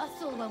 hustle and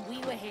bustle when we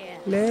were here.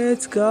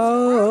 Let's go.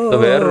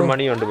 വേറൊരു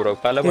മണിയുണ്ട് ബ്രോ.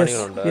 പല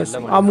മണികളുണ്ട്.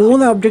 ആ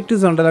 3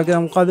 ഒബ്ജക്റ്റീവ്സ് ഉണ്ട്. അതൊക്കെ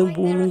നമുക്ക് അത്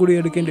 3 കൂടി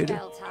എടുക്കേണ്ടി വരും.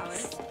 Bell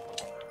towers.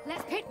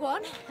 Let's pick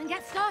one and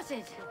get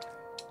started.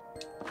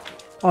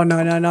 Oh no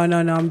no no no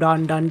no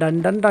done done done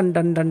done done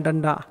done done done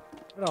ഡാ.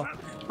 ബ്രോ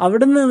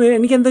അവിടുന്ന്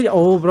എനിക്കെന്താ?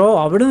 ഓ ബ്രോ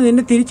അവിടുന്ന്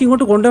നിന്നെ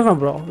തിരിച്ചിങ്ങോട്ട് കൊണ്ടുവരണം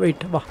ബ്രോ.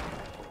 വെയിറ്റ് വാ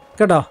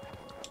കേട്ടോ.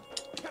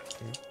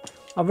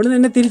 അവിടുന്ന്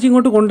എന്നെ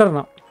തിരിച്ചിങ്ങോട്ട്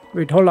കൊണ്ടുവരണം.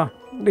 Wait ഹോളാ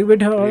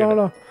wait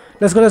hollow.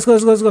 Let's go let's go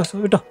let's go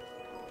വിട്ടോ.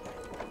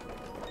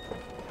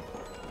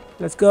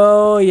 Let's go.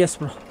 Yes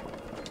bro.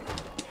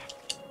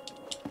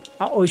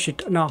 Oh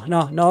shit. No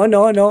no no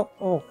no no.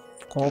 ഓ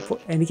കോപ്പ്.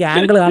 എനിക്ക്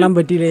ആംഗിൾ കാണാൻ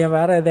പറ്റിയില്ല. ഞാൻ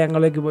വേറെ ഏത്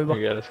ആംഗിളിലേക്ക് പോയി.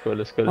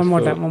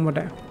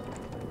 മമ്മോട്ടെ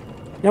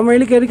ഞാൻ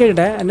മേളിൽ കയറി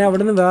കഴിയട്ടെ. എന്നെ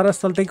അവിടെ നിന്ന് വേറെ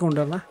സ്ഥലത്തേക്ക്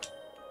കൊണ്ടുവരണേ.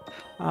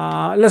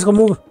 Let's go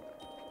move.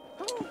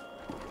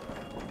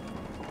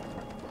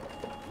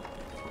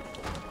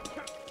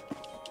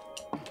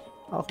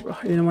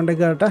 ഇതിന്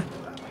മണ്ടയ്ക്ക് കയറട്ടെ.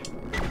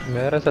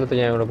 വേറെ സ്ഥലത്ത്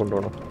ഞാൻ ഇവിടെ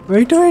കൊണ്ടുപോകണം.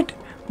 വെയിറ്റ് വെയിറ്റ്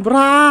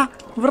ബ്രാ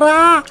ബ്രാ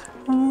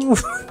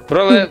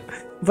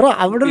ബ്രോ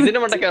അവിടെ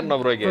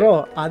ബ്രോ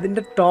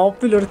അതിൻ്റെ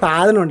ടോപ്പിൽ ഒരു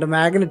സാധനമുണ്ട്,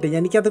 മാഗ്നറ്റ്.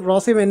 എനിക്കത്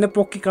ക്രോസ് ചെയ്യുമ്പോൾ എന്നെ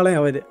പൊക്കിക്കളയും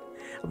അവർ.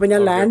 അപ്പോൾ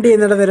ഞാൻ ലാൻഡ്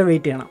ചെയ്യുന്നിടം വരെ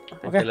വെയിറ്റ് ചെയ്യണം.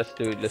 ഓക്കെ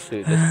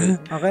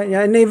ഓക്കെ,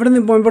 ഞാൻ എന്നെ ഇവിടെ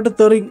നിന്ന് മുമ്പോട്ട്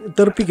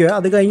തെറിപ്പിക്കുക,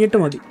 അത് കഴിഞ്ഞിട്ട്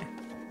മതി.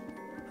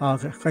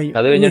 ഓക്കെ കഴിഞ്ഞു.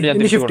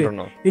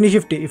 ഇനി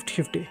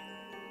ഷിഫ്റ്റ്.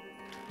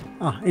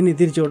 ആ ഇനി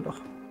തിരിച്ചുകൊണ്ടോ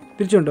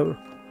ബ്രോ,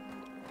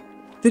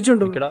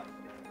 തിരിച്ചുകൊണ്ടോ.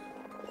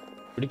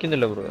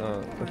 പിടിക്കുന്നില്ല ബ്രോ.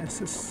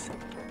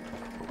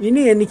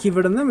 ഇനി എനിക്ക്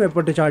ഇവിടുന്ന്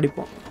മേപ്പോട്ട്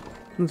ചാടിപ്പോ,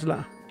 മനസ്സിലാ?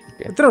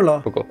 എത്ര ഉള്ളോ?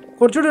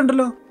 കുറച്ചുകൂടി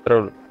ഉണ്ടല്ലോ.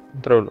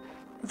 എത്ര ഉള്ളൂ?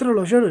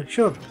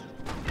 ഷുവർ.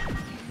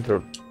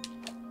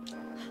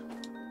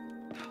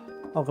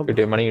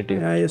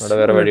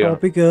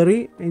 ടോപ്പിൽ കയറി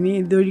ഇനി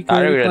ഇതുവഴി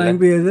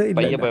ക്ലൈംബ് ചെയ്ത്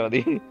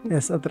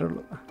യെസ് അത്രേ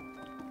ഉള്ളൂ.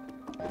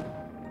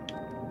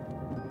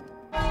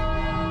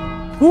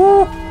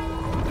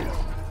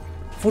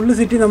 ഫുള്ള്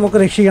സിറ്റി നമുക്ക്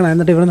രക്ഷിക്കണം,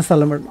 എന്നിട്ട് ഇവിടുന്ന്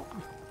സ്ഥലം വിടണം.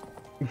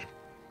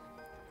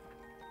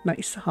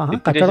 നൈസ്. ആ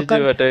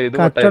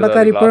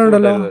കച്ചവടക്കാർ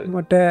ഇപ്പോഴുണ്ടല്ലോ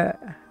മറ്റേ.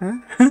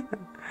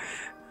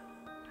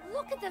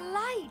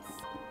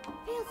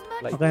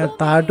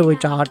 താഴോട്ട് പോയി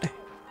ചാട്ടെ.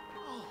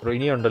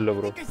 ഇനിയുണ്ടല്ലോ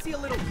ബ്രോ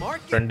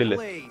ഫ്രണ്ടില്.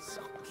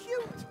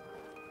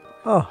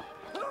 ഓ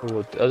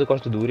അത്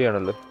കുറച്ച്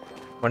ദൂരെയാണല്ലോ.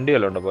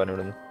 വണ്ടിയല്ലോ ഉണ്ടോ പോകാൻ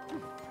ഇവിടുന്ന്?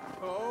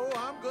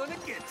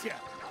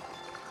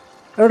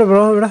 എവിടെ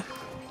ബ്രോ? ഇവിടെ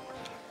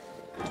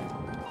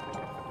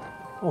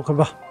ഓക്കെ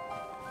ബാ,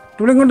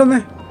 ഇവിടെ ഇങ്ങോട്ടൊന്നേ.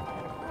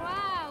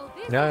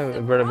 ഞാൻ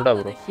ഇവിടെ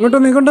ബ്രോ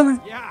ഇങ്ങോട്ടൊന്നേ.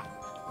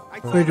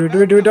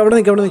 വെയിറ്റ് അവിടെ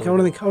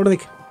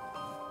നിൽക്ക്.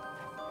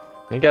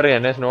 എനിക്കറിയാം,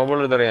 എന്നെ സ്നോബോൾ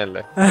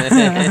എടുത്തറിയാനല്ലേ.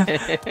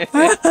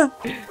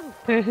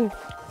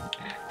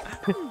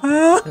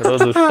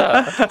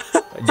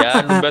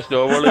 ഞാൻ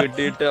സ്നോബോൾ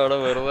കിട്ടിയിട്ട് അവിടെ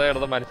വെറുതെ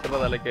കിടന്ന മനുഷ്യരുടെ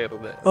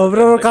തലക്കായിരുന്നേ.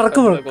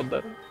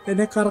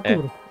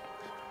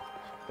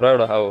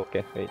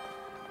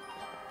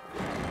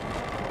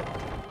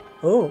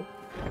 ഓ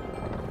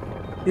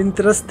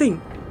ഇൻട്രസ്റ്റിംഗ്.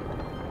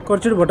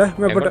 കുറച്ചുകൂടി പോട്ടെ,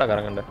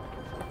 കറങ്ങണ്ടേ?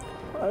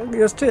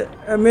 ജസ്റ്റ്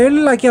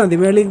മേളിലാക്കിയാൽ മതി,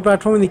 മേളിൽ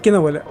പ്ലാറ്റ്ഫോമിൽ നിൽക്കുന്ന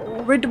പോലെ.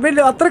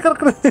 വെയിറ്റ് അത്ര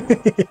കറക്കണം.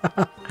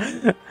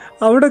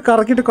 അവിടെ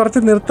കറക്കിയിട്ട് കുറച്ച്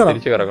നിർത്തണം.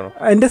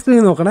 എൻ്റെ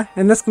സ്ക്രീനിൽ നോക്കണേ,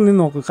 എൻ്റെ സ്ക്രീനിൽ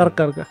നോക്ക്,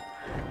 കറക്ക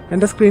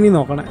എൻ്റെ സ്ക്രീനിൽ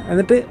നോക്കണേ.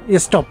 എന്നിട്ട്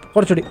സ്റ്റോപ്പ്,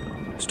 കുറച്ചുകൂടി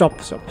സ്റ്റോപ്പ്.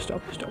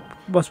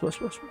 ബസ്.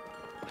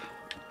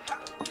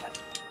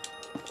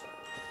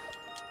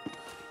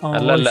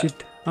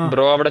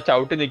 ബ്രോ അവിടെ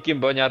ചവിട്ടി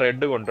നിൽക്കുമ്പോ ഞാൻ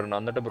റെഡ് കൊണ്ടുവരണം,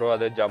 എന്നിട്ട് ബ്രോ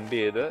അത് ജമ്പ്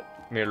ചെയ്ത്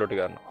മേളിലോട്ട്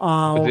കയറണം.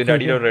 ഇതിന്റെ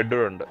അടിയിൽ റെഡ്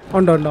ഉണ്ട്.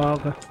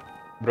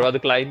 ബ്രോ അത്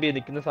ക്ലൈംബ് ചെയ്ത്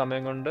നിൽക്കുന്ന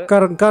സമയം കൊണ്ട്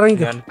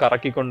ഞാൻ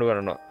കറക്കിക്കൊണ്ട്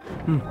വരണം.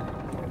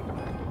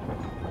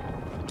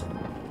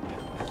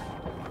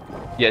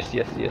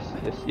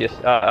 യെസ്.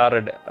 ആ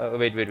റെഡ്.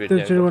 വെയിറ്റ്.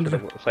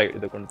 സൈഡ്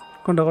ഇത്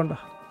കൊണ്ടോ.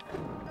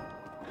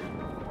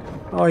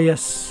 ഓ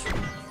yes.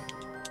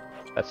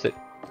 That's it.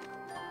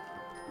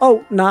 Oh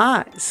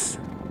nice.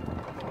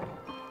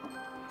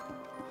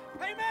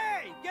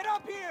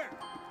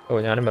 ഓ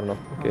ഞാനും വരണം.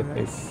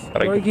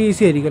 ഓക്കെ,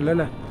 ഈസി ആയിരിക്കുമല്ലോ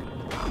അല്ലേ?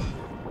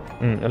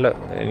 അല്ല,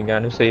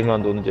 ഞാനും സെയിം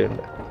ആണെന്ന് തോന്നുന്നു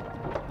ചെയ്യണ്ടേ.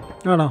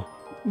 ആണോ?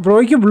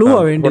 ബ്രോയ്ക്ക് ബ്ലൂ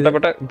ആ വേണ്ടി?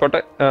 പോട്ടെ.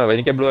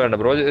 എനിക്ക് ബ്ലൂ വേണ്ട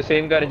ബ്രോ,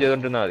 സെയിം കാര്യം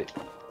ചെയ്തോണ്ടിരുന്നാ മതി.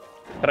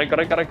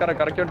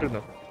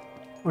 കറക്കിക്കൊണ്ടിരുന്നു.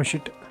 Oh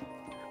shit.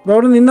 ബ്രോ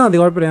അവിടെ നിന്നാ മതി,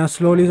 കുഴപ്പമില്ല. ഞാൻ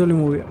സ്ലോലി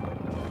മൂവ് ചെയ്യാം.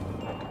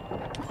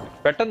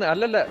 പെട്ടെന്ന്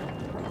അല്ലല്ല,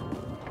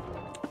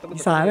 ഈ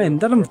സാധനം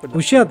എന്താണ്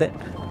പുഷ്യാത്തെ?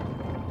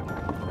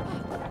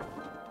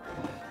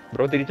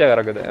 ബ്രോ തിരിച്ചാ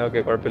കറക്കുന്നത്. ഓക്കെ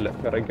കുഴപ്പമില്ല,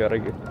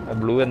 കറക്കി.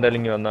 ബ്ലൂ എന്തായാലും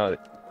ഇങ്ങനെ വന്നാ മതി.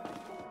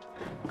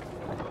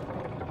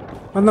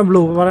 വന്ന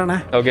ബ്ലൂ പറയണേ.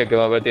 ഓക്കെ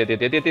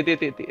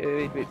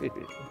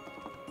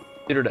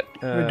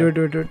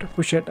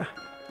പുഷ് ചെയ്യട്ടെ.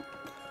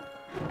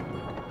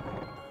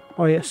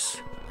 ഓ യെസ്,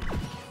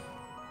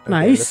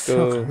 നൈസ്.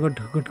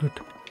 ഗുഡ്.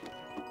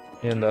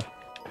 എന്താ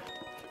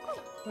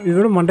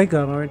ഇവിടെ മണ്ടേ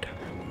കയറണം.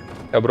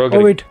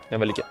 വെയിറ്റ്, ഞാൻ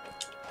വലിക്കാം.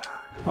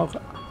 Okay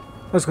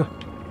let's go.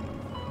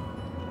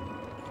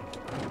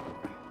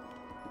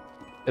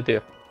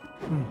 എത്തിയോ?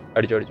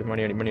 അടിച്ചോ.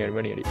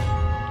 മണിയടി.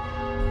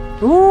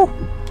 ഓ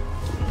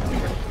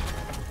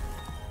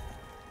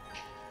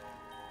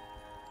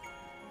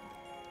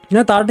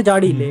ഞാൻ താട്ട്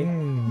ചാടിയില്ലേ?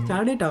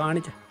 ചാടിയിട്ടാ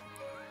കാണിച്ച.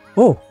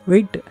 ഓ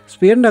വെയിറ്റ്,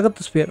 സ്പിയറിന്റെ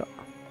അകത്ത് സ്പിയർ.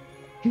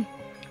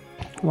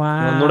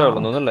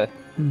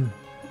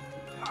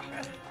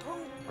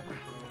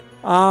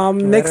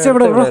 നെക്സ്റ്റ്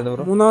എവിടെ ബ്രോ?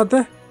 മൂന്നാമത്തെ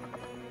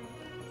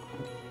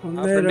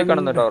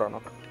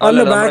അല്ല,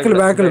 ബാക്കിൽ.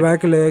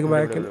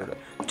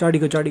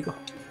 ചാടിക്കോ.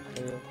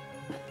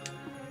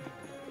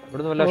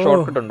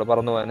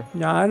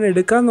 ഞാൻ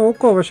എടുക്കാൻ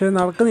നോക്കോ, പക്ഷെ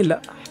നടക്കുന്നില്ല.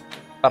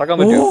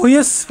 ഓ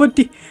യെസ്,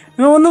 പറ്റി.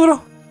 വന്നു ബ്രോ,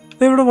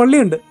 ഇവിടെ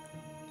വള്ളിയുണ്ട്.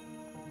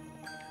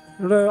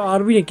 ഇവിടെ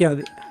RB ഞെക്കിയാൽ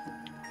മതി.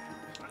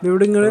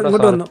 ഇവിടെ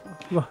ഇങ്ങോട്ട് വന്നു.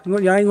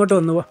 ഞാൻ ഇങ്ങോട്ട്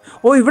വന്നു.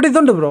 ഓ ഇവിടെ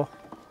ഇതുണ്ട് ബ്രോ.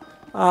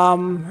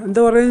 എന്താ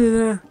പറയുന്നത്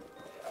ഇതിന്?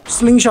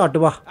 Sling shot.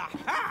 വാ.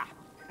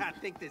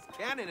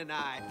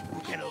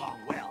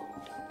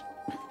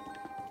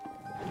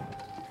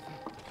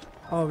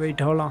 ഓ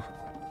വെയിറ്റ്, ഹോളാ.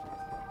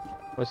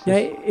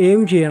 ഞാൻ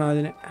എയിം ചെയ്യണം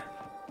അതിന്.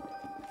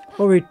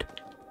 ഓ വെയിറ്റ്.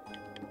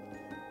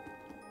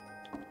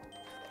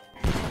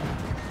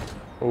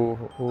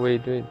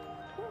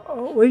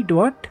 Wait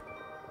what?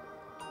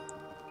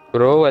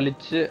 ബ്രോ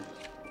വലിച്ച്.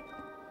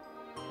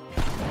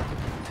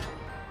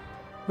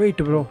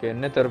 വെയിറ്റ് ബ്രോ,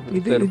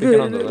 ഇത്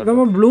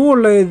നമ്മ ബ്ലൂ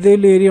ഉള്ള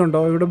ഏതെങ്കിലും ഏരിയ ഉണ്ടോ?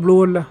 ഇവിടെ ബ്ലൂ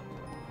അല്ല.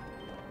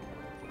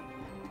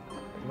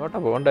 ഇങ്ങോട്ടാ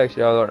പോകണ്ട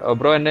ആക്ച്വലി.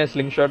 ബ്രോ എന്നെ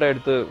സ്ലിംഗ് ഷോട്ട്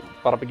എടുത്ത്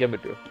പറപ്പിക്കാൻ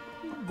പറ്റുമോ?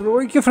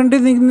 ബ്രോയ്ക്ക്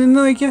ഫ്രണ്ടിൽ നിന്ന്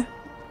നോക്കിയേ.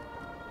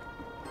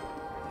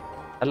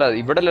 അല്ല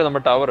ഇവിടല്ലേ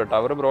നമ്മുടെ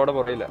ടവർ ബ്രോയുടെ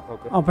പുറയില്ല.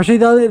 പക്ഷെ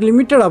ഇത്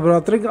ലിമിറ്റഡാ ബ്രോ,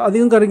 അത്രയ്ക്ക്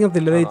അധികം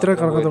കറങ്ങത്തില്ല, ഇത്ര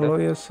കറങ്ങത്തുള്ളൂ.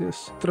 യെസ്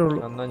ഇത്രേ ഉള്ളൂ.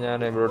 എന്നാ ഞാൻ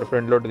ഇവിടെ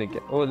ഫ്രണ്ടിലോട്ട്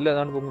നിൽക്കാം. ഓ ഇല്ല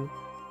അതാണ് പോകുന്നത്.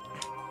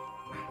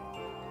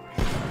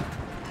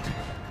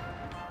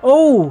 ഓ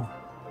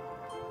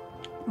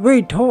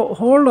വെയിറ്റ്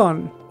ഹോൾഡ് ഓൺ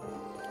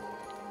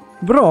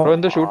ബ്രോ.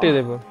 എന്തോ ഷൂട്ട്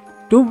ചെയ്തേ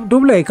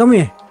ടൂബ്ലേ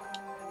കമ്മിയേ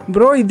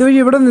ബ്രോ. ഇതുവഴി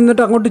ഇവിടെ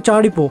നിന്നിട്ട് അങ്ങോട്ട്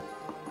ചാടിപ്പോ.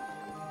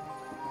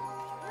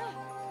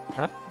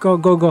 Go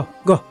go go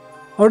go.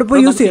 അവിടെ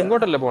പോയി യൂസ് ചെയ്യാം.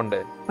 ഇങ്ങോട്ടല്ലേ പോണ്ടേ?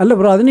 അല്ല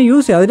ബ്രോ, അതിന്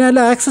യൂസ് ചെയ്യാം. അതിന് നല്ല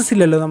ആക്സസ്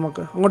ഇല്ലല്ലോ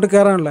നമുക്ക് അങ്ങോട്ട്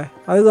കയറാനല്ലേ.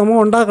 അത് നമ്മൾ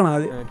ഉണ്ടാക്കണം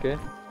ആദ്യം.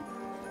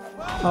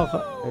 Okay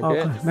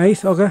okay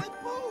nice. Okay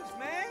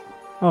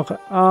okay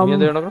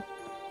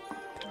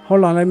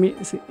hold on let me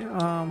see.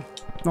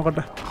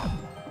 നോക്കട്ടെ.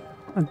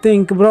 ഐ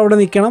തിങ്ക് ബ്രോ അവിടെ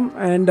നിൽക്കണം.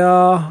 ആൻഡ്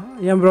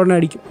ഞാൻ ബ്രോനെ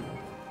അടിക്കും.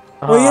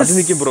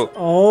 എനിക്ക്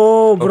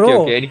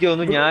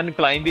തോന്നുന്നു ഞാൻ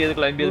ക്ലൈംബ് ചെയ്ത്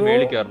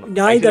മേളിൽ കയറണം.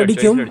 ഞാൻ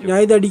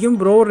ഇതടിക്കും.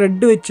 ബ്രോ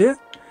റെഡ് വെച്ച്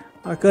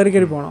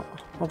കയറി പോണം.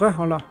 Okay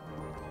hold on.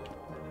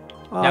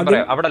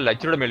 അവിടെ അല്ല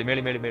ഇച്ചിരി മേളി.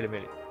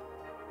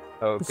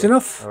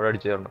 അവിടെ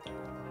അടിച്ചു തരണം.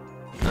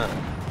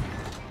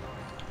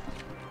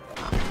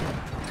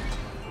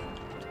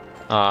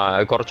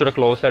 കുറച്ചുകൂടെ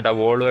ക്ലോസ് ആയിട്ട് ആ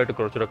വോളുമായിട്ട്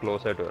കുറച്ചുകൂടെ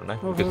ക്ലോസ് ആയിട്ട് വരണേ.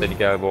 ബിക്കോസ്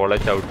എനിക്ക് ആ വോളെ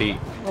ചവിട്ടി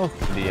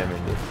ചെയ്യാൻ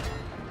വേണ്ടി.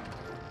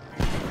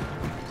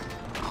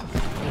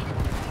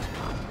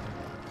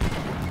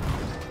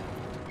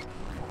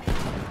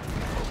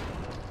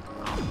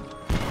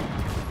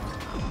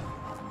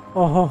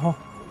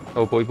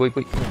 ഓ പോയി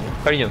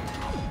കഴിഞ്ഞോ?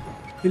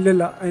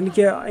 ഇല്ലല്ല,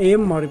 എനിക്ക്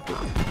എയിം മാറിപ്പോയി.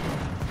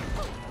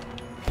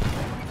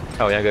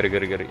 ഞാൻ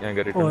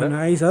കേറിയിട്ടുണ്ട്.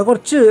 നൈസ്. അത്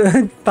കുറച്ച്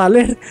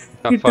തല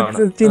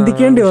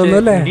ചിന്തിക്കേണ്ടി വന്നു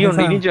അല്ലേ?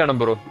 ഇനിയും ചെയ്യണം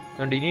ബ്രോ.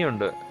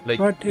 ഇനിയുണ്ട്.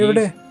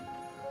 എവിടെ?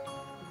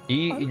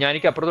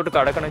 എനിക്ക് അപ്പുറത്തോട്ട്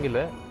കടക്കണമെങ്കിൽ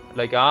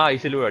ലൈക്ക് ആ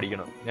ഐസിലും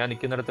അടിക്കണം. ഞാൻ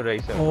നിൽക്കുന്നിടത്തൊരു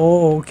ഐസ്. ഓ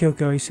ഓക്കെ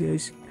ഓക്കെ.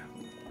 ഐസ്.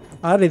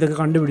 ആരാ ഇതൊക്കെ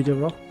കണ്ടുപിടിച്ചോ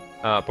ബ്രോ?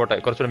 പോട്ടെ.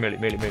 കുറച്ചുകൂടെ മേളി.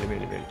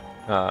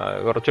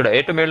 കുറച്ചുകൂടെ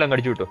ഏറ്റവും മേളിൽ അങ്ങ്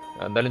അടിച്ചു കിട്ടും.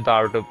 എന്തായാലും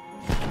താഴോട്ട്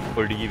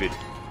ഒഴുകി വരും.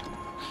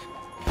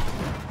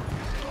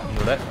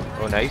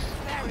 ഓ നൈസ്.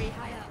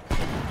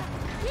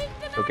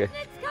 Okay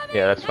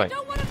that's fine.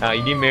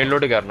 ഇനി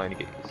മേളിലോട്ട് കയറണം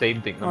എനിക്ക്. സെയിം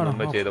തിങ്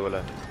നമ്മൾ ചെയ്ത പോലെ.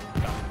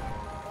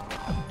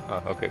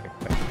 ഓക്കെ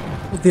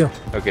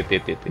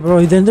ബ്രോ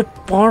ഇതെന്ത്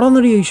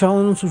പാടാന്നടി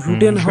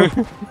ഷൂട്ട് ചെയ്യാൻ.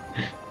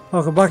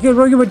 ഓക്കെ ബാക്കി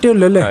ബ്രോയ്ക്ക്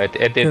പറ്റുമല്ലോ അല്ലേ?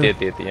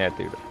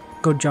 എത്തി.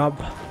 Good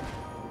job.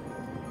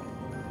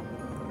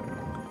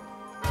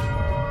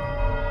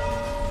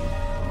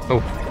 ഓ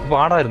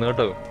പാടായിരുന്നു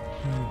കേട്ടോ.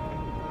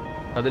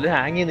 അതില്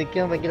ഹാങ്ങി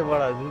നിൽക്കാൻ ഭയങ്കര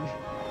പാടായിരുന്നു.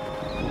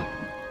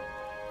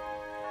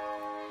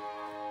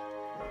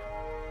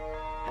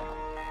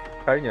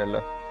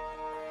 കഴിഞ്ഞല്ലോ.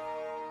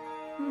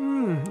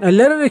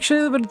 എല്ലാരും രക്ഷ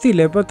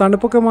വരുത്തിയില്ലേ? ഇപ്പൊ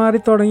തണുപ്പൊക്കെ മാറി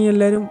തുടങ്ങി.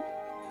 എല്ലാരും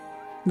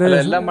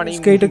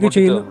സ്കേറ്റ് ഒക്കെ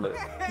ചെയ്യുന്നു.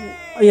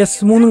 യെസ്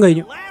 3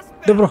 കഴിഞ്ഞു.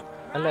 ബ്രോ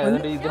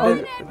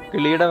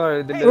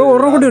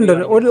ഒരെണ്ണം കൂടി ഉണ്ട്.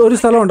 ഒരു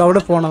സ്ഥലമുണ്ട്,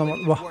 അവിടെ പോണം നമ്മൾ.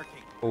 വാ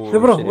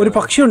ബ്രോ, ഒരു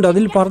പക്ഷിയുണ്ട്,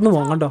 അതിൽ പറന്നു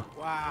പോകാം. കണ്ടോ?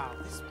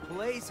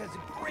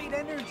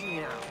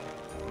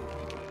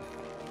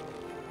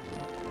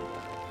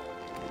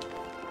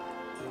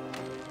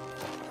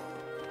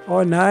 ഓ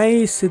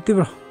നൈസ്. എത്തി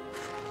ബ്രോ.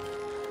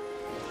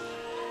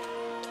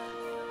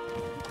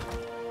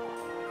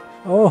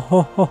 ഓഹോ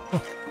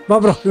വാ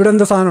ബ്രോ, ഇവിടെ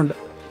എന്തോ സാധനമുണ്ട്.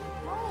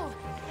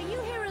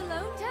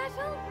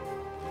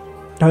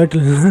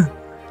 Title.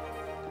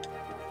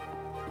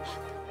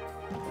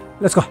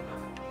 Let's go.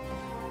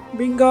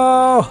 Bingo.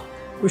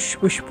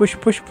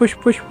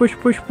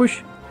 Push.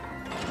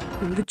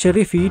 എന്ത്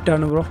ചെറിയ ഫീറ്റ്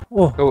ആണ് ബ്രോ.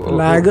 ഓ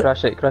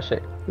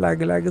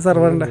ലാഗ്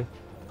സർവറിന്റെ.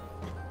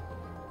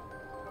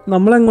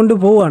 നമ്മളെങ്ങോട്ട്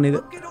പോവാണിത്.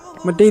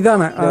 മറ്റേ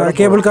ഇതാണ്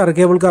കേബിൾ കാർ.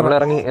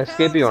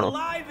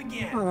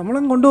 നമ്മളെ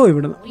കൊണ്ടുപോയി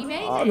ഇവിടുന്ന്.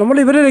 നമ്മൾ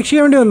ഇവരെ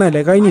രക്ഷിക്കാൻ വേണ്ടി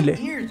വന്നല്ലേ? കഴിഞ്ഞില്ലേ?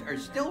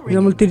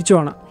 നമ്മൾ തിരിച്ചു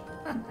പോണം.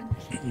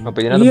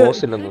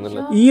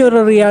 ഈ ഒരു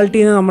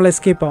റിയാലിറ്റിന്ന് നമ്മൾ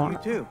എസ്കേപ്പ് ആവണം.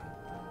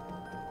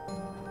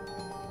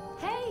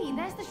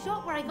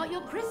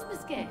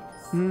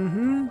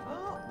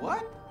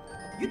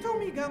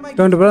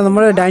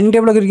 നമ്മുടെ ഡൈനിങ്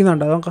ടേബിൾ ഒക്കെ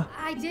ഇരിക്കുന്നുണ്ടോ? നോക്കാം.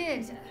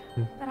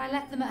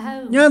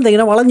 ഞാൻ എന്താ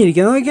ഇങ്ങനെ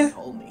വളഞ്ഞിരിക്കുന്നത്? നോക്കിയാ.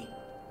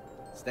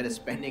 Instead of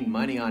spending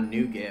money on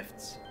new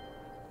gifts.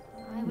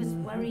 I was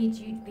worried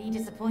you'd be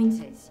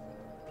disappointed.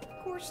 Of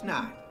course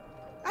not.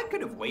 I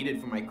could have waited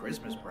for my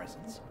Christmas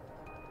presents.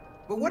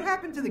 But what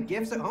happened to the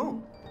gifts at home?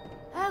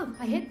 Oh,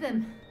 I hid them.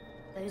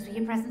 Those were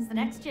your presents the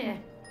next year.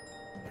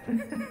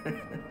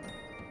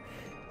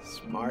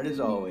 Smart as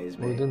always,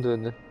 man.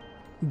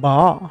 ബാ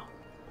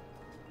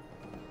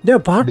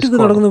പാർട്ടിയൊക്കെ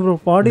നടക്കുന്നു bro.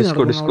 Party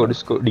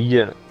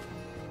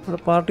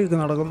പാർട്ടിയൊക്കെ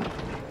നടക്കുന്നു.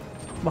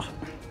 ബാ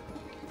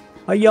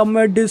I am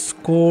a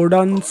disco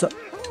dancer.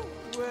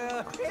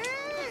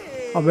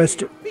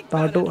 Best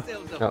താട്ടു.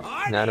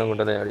 ഞാനും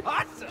കൊണ്ട്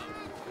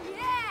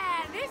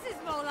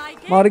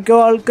മാറിക്കോ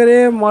ആൾക്കാരെ,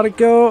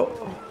 മാറിക്കോ.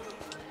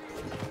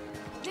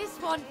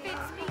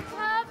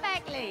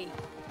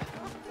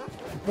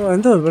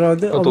 എന്താ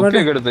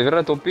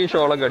തൊപ്പി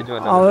ഷോളൊക്കെ അടിച്ചു.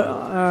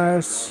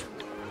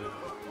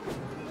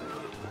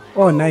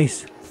 ഓ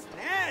നൈസ്.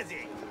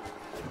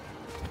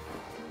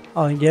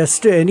 ആ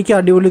ജസ്റ്റ് എനിക്ക്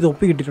അടിപൊളി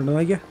തൊപ്പി കിട്ടിയിട്ടുണ്ട്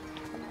നോക്കിയാ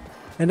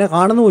എന്നെ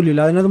കാണുന്ന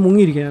പോലും അതിനകത്ത്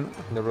മുങ്ങിയിരിക്കാൻ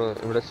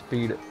ഇവിടെ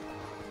സ്പീഡ്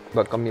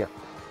കമ്മിയാ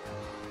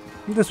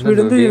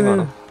സ്പീഡ് എന്ത്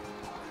ചെയ്യുന്നത്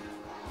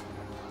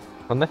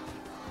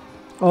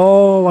ഓ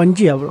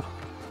വഞ്ചിയാ bro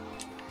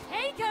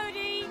Hey,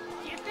 Cody!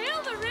 You feel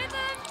the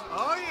rhythm?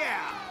 Oh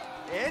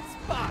yeah, it's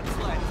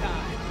bobsled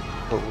time.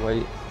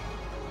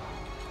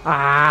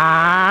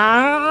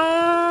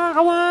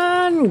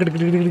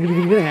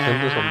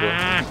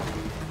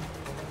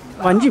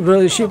 വഞ്ചി ബ്രോ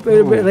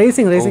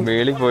റേസിംഗ്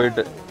മേളിൽ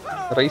പോയിട്ട്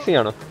റേസിംഗ്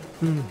ആണോ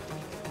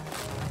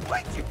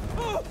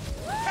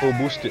ഓ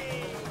ബൂസ്റ്റ്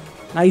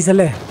നൈസ്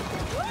അല്ലേ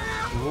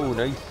ഓ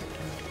നൈസ്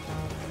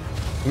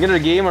ഇങ്ങനെ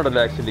ഒരു ഗെയിം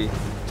ഉണ്ടല്ലോ ആക്ച്വലി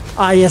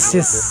ആ യെസ്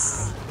യെസ്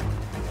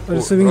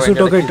ഒരു സ്വിമ്മിംഗ്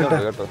സൂട്ട് ഒക്കെ ഇട്ടിട്ട്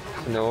കേട്ടോ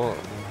സ്നോ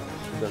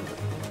ഇതുണ്ട്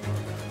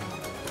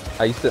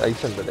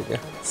ഐസ് ഉണ്ട് ഇടയ്ക്ക്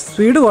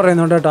സ്പീഡ്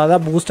കുറയുന്നുണ്ട് കേട്ടോ അതാ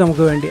ബൂസ്റ്റ്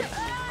നമുക്ക് വേണ്ടി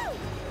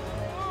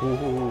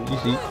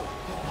easy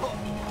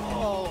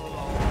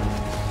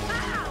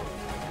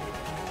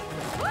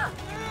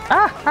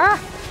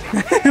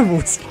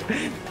boost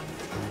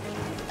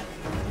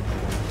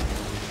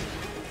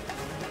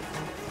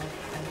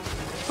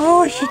oh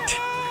shit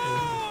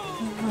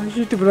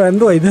bro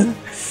എന്തോ ഇത്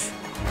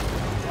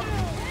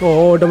ഓ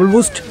ഡബിൾ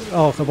ബൂസ്റ്റ്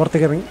ഓക്കെ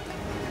പുറത്തേക്ക് ഇറങ്ങി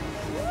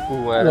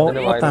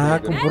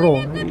ബ്രോ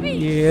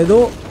ഏതോ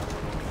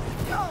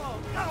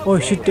ഓ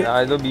ഷിറ്റ്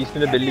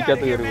ബീസ്റ്റിന്റെ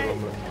ബെല്ലിക്കകത്ത് കയറി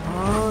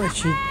ആ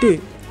ഷിറ്റ്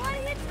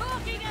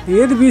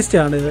ഏത്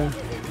ബീസ്റ്റാണ് ഇത്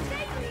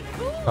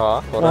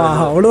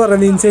അവള്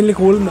പറയുന്നത് ഇൻസൈനിൽ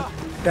കൂളുന്ന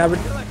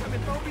ടാബ്ലറ്റ്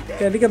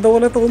എനിക്ക് എന്തോ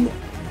പോലെ തോന്നുന്നു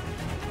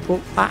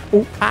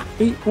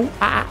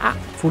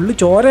ഫുള്ള്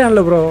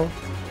ചോരയാണല്ലോ ബ്രോ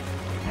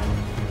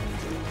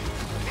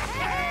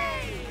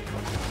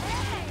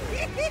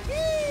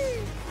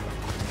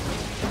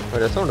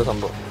രസമുണ്ട്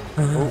സംഭവം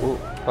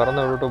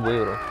പറന്ന് എവിടോട്ടോ പോയി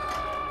ബ്രോ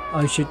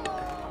ആ ഷിറ്റ്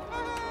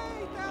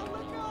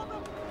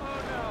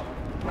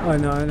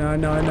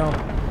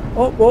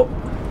ഓ ഓ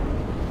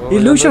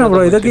ഇല്ലൂഷനാ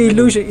ബ്രോ ഇതൊക്കെ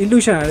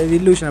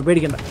ഇല്ലൂഷനാണ്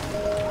പേടിക്കണ്ട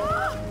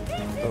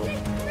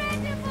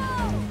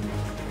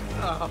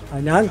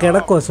ഞാൻ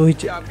കിടക്കുവാ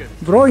സൂഹിച്ച്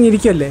ബ്രോ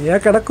ഇരിക്കല്ലേ ഞാൻ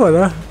കിടക്കുവാ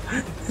അതാ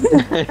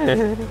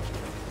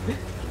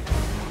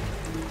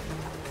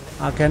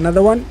ആ കെന്നത്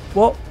വൺ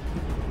ഓ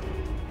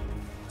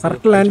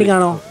കറക്റ്റ് ലാൻഡിങ്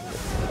ആണോ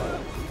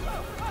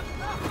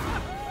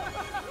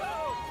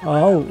ഓ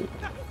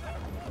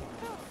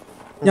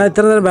ഞാൻ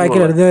ഇത്ര നേരം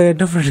ബാക്കിലായിരുന്നു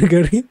ഏറ്റവും ഫ്രണ്ട്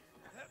കയറി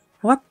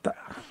വത്ത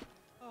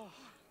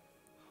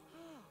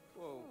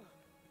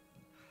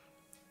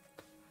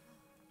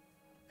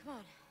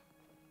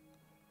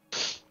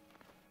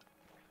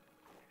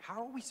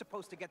How are we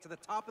supposed to get to the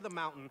top of the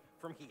mountain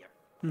from here?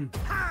 Oh,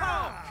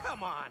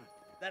 come on!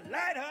 The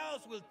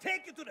lighthouse will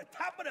take you to the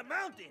top of the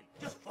mountain.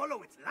 Just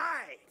follow its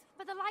light.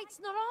 But the light's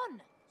not on.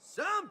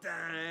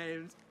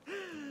 Sometimes.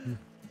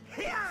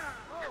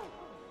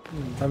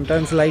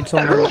 sometimes lights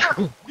on The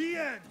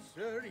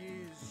answer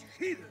is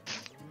hidden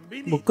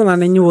beneath. Book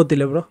നനഞ്ഞു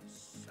പോകത്തില്ല bro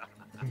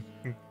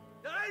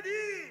Dive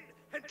in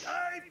and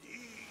dive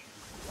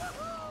deep.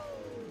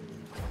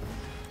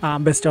 ആ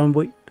best അവൻ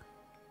പോയി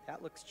That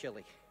looks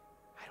chilly.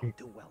 I don't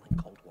do well in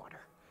cold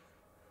water.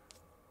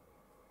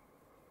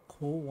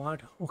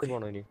 Okay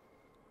പോണോ ഇനി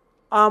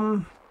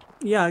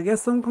യാ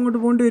guess നമുക്ക് അങ്ങോട്ട്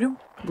പോകേണ്ടി വരും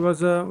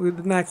ബിക്കോസ്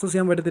ഇതിന് ആക്സസ്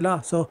ചെയ്യാൻ പറ്റത്തില്ല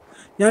സോ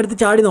ഞാൻ എടുത്ത്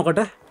ചാടി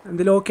നോക്കട്ടെ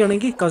എന്തെങ്കിലും ഓക്കെ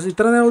ആണെങ്കിൽ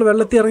ഇത്ര നേരം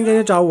വെള്ളത്തിൽ ഇറങ്ങി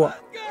കഴിഞ്ഞാൽ ചാവുക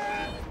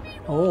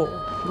ഓ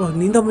ബ്രോ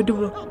നീന്താൻ പറ്റും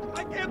bro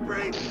I can't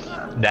breathe.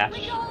 Dash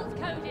We're gold,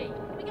 Cody.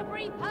 We can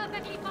breathe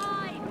perfectly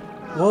fine.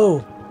 ഓ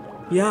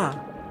യാ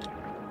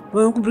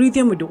നമുക്ക് ബ്രീത്ത്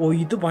ചെയ്യാൻ പറ്റും ഓ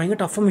ഇത് ഭയങ്കര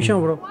tough mission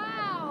bro Wow,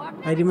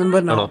 I've I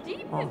remember now.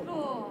 deep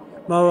before.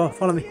 വാ വാ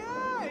ഫോളോ മീ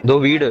ദോ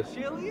വീട്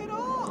Chilly at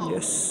all.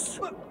 Yes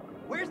But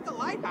where's the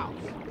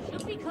lighthouse?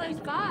 Should be close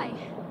by.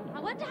 I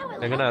wonder how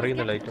it'll എങ്ങനെ help us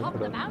അറിയുന്ന get to light the top of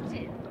the ഇവിടെ?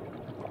 mountain.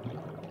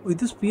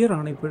 ഇത് sphere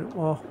ആണ് ഇപ്പോഴും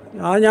ഓ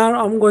ഞാൻ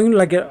ഐ ഗോയിങ്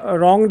ലൈക്ക്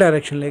റോങ്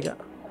ഡയറക്ഷനിലേക്ക്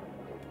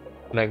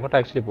എങ്ങോട്ട്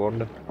actually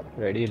പോകണ്ട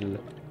idea ഇല്ല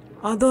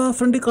അത് ആ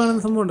ഫ്രണ്ടിൽ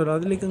കാണുന്ന സംഭവം ഉണ്ടല്ലോ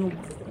അതിലേക്ക് അങ്ങ്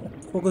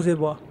ഫോക്കസ്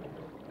ചെയ്ത് പോവാ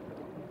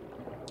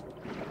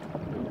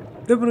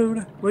ഇതേ ബ്രോ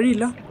ഇവിടെ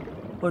വഴിയില്ല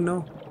ഒന്നോ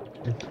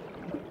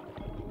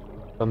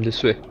Come this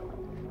way.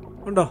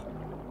 ഉണ്ടോ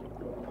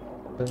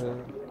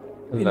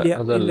ഇല്ല,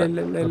 അതല്ല ഇല്ല,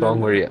 ഇല്ല, ഇല്ല,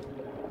 റോങ് വഴിയാ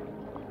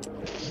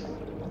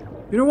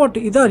You know what?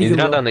 ഇതായിരിക്കും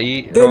ഇതിനകത്താണ് ഈ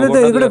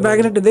ഇവിടെ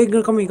മാഗ്നറ്റ്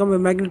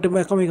മാഗ്നറ്റ്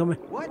കമ്മി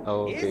What Oh,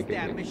 okay, is okay,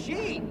 that okay.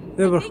 machine?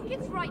 I think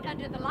it's right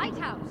under the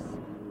lighthouse.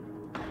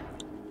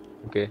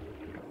 Okay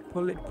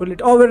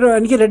ഓ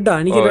എനിക്ക് റെഡാ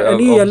എനിക്ക് Oh,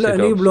 എനിക്ക് opposite, യെല്ലോ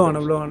എനിക്ക് ബ്ലൂ ആണ്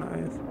opposite. ബ്ലൂ ആണ്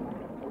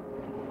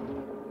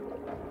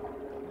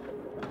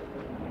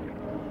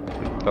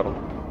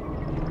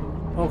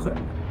ഓക്കെ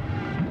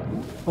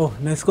ഓ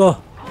നെസ്കോ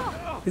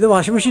ഇത്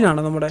വാഷിംഗ് മെഷീൻ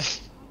ആണോ നമ്മുടെ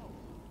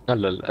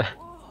അല്ലല്ല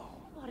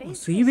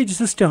സീവേജ്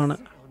സിസ്റ്റം ആണ്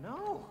Oh no.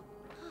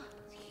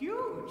 It's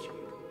huge.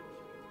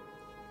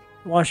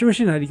 Washing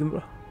machine ആയിരിക്കും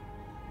ബ്രോ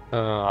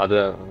അത്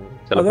അത്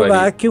ചിലപ്പോ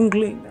വാക്യൂം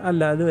ക്ലീൻ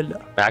അല്ല അതുമല്ല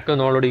ബാക്ക്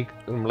ഓൾറെഡി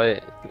നമ്മളെ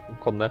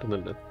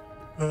കൊന്നായിരുന്നുണ്ട്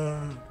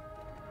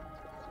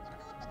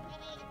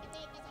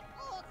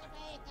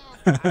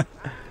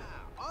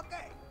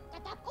Okay.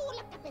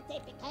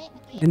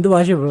 എന്ത്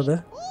ഭാഷ ബ്രോ അത്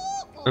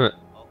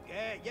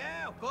Okay,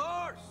 yeah, of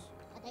course.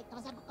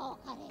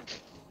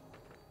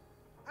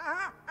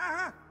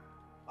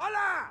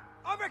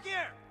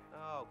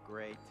 Oh,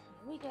 great.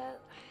 Here we go.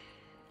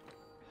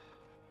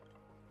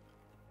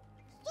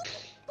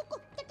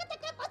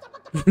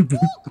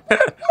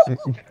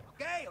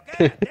 Okay,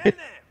 attend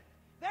them.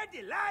 They're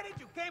delighted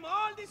you came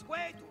all this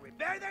way to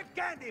repair their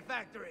candy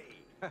factory.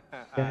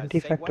 Candy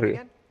Say what factory.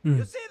 again?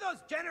 You see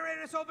those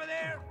generators over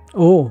there?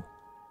 Oh,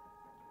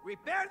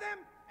 Repair them,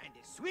 and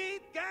the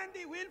sweet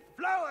candy will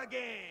flow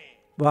again.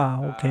 wow,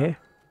 okay.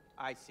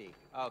 I see.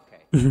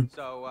 Okay.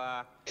 So,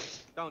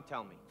 don't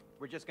tell me.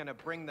 We're just gonna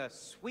bring the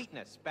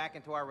sweetness back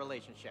into our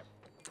relationship.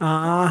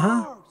 Uh-huh.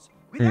 Of course.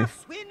 Without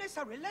sweetness,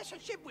 a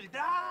relationship will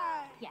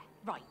die. Yeah,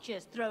 right.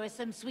 Just throw us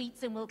some sweets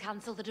and we'll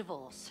cancel the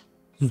divorce.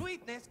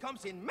 Sweetness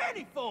comes in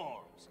many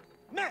forms.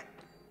 Man,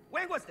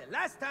 when was the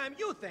last time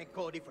you thanked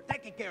Cody for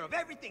taking care of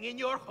everything in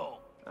your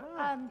home?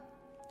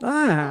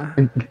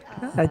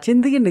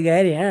 ചിന്തിക്കേണ്ട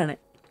കാര്യമാണ്.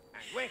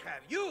 And when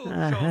have you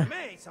shown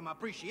May some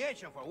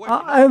appreciation for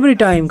working every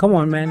time come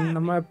on man,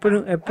 നമ്മൾ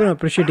എപ്പോഴും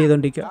appreciate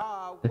ചെയ്തോണ്ടിരിക്കുക.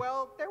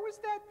 Well, there was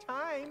that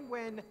time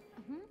when,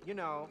 you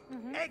know.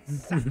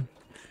 Exactly.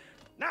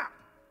 Now,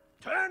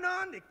 turn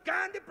on the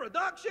candy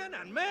production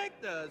and make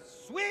the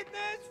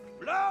sweetness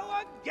flow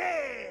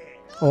again.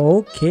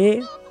 Okay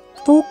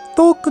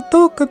തൂക്ക്.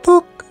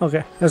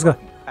 Okay, let's go.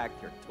 Pack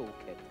your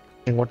toolkit.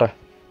 ഇങ്ങോട്ടാ?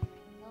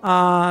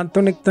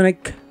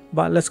 തുണിക്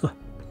ബാ, let's go.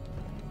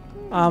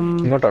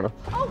 ഇങ്ങോട്ടാണോ?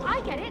 Oh, I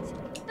get it.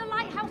 The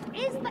lighthouse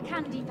is the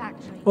candy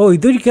factory. ഓ,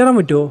 ഇതൊരു കയറാൻ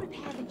പറ്റുമോ?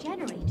 Repair the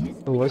generators.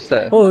 What's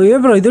that? Oh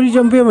bro, ഇതൊരു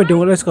jump ചെയ്യാൻ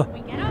പറ്റുമോ? Let's go.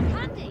 We get our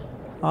candy.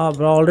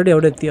 Bro already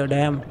അവിടെ എത്തിയോ?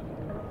 Dam.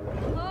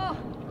 Oh,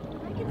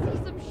 I can see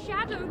some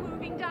shadow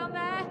moving down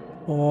there.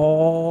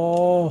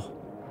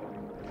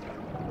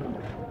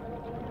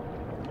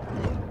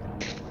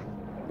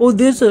 Oh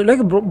this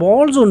like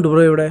balls ഉണ്ട്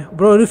bro ഇവിടെ.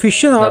 Bro ഒരു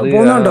fish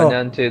പോകുന്നുണ്ടോ?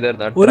 ഞാൻ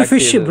ചെയ്തായിരുന്നു. ഒരു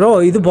ഫിഷ് ബ്രോ,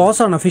 ഇത്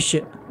ബോസ് ആണ്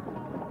ഫിഷ്.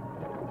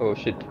 Oh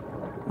shit.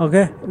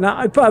 ഓക്കെ,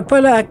 ഇപ്പൊ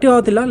ആക്റ്റീവ്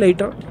ആവത്തില്ല,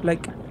 ലേറ്റർ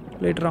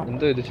ആവും.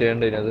 എന്തോ ഇത്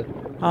ചെയ്യേണ്ടത്?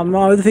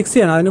 ഇത് ഫിക്സ്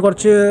ചെയ്യണം. അതിന്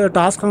കുറച്ച്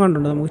ടാസ്ക്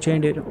കണ്ടുണ്ട്, നമുക്ക്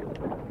ചെയ്യേണ്ടി വരും.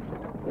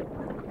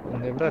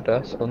 എവിടാ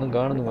ടാസ്ക്? ഒന്നും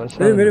കാണുന്നു.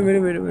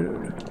 വരും.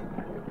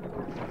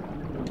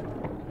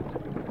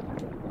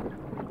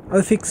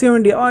 അത് ഫിക്സ് ചെയ്യാൻ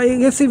വേണ്ടി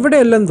ഇവിടെ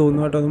അല്ലെന്ന്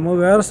തോന്നുന്നു കേട്ടോ. നമ്മൾ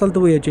വേറെ സ്ഥലത്ത്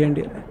പോയി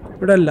ചെയ്യേണ്ടി.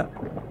 ഇവിടെ അല്ല.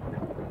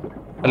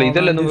 അല്ല,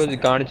 ഇതല്ല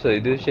കാണിച്ചത്.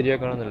 ഇത്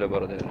ശരിയാക്കണമെന്നല്ലേ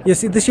പറഞ്ഞത്?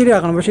 യെസ്, ഇത്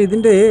ശരിയാക്കണം. പക്ഷെ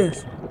ഇതിന്റെ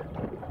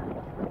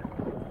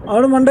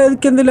അവിടെ മണ്ട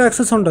എനിക്ക് എന്തെങ്കിലും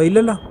ആക്സസ് ഉണ്ടോ?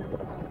 ഇല്ലല്ലോ.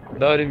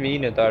 ഒരു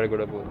മീന് താഴെ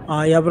കൂടെ പോകും.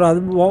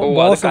 ബ്രോ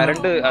അത്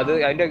കറണ്ട്, അത്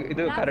അതിന്റെ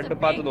ഇത് കറണ്ട്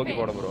പാത്ത് നോക്കി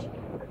പോണം ബ്രോ.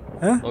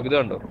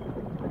 നോക്കിതുണ്ടോ?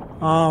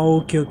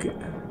 ഓക്കെ.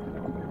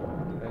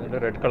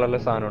 റെഡ് കളറിലെ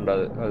സാധനം ഉണ്ട്,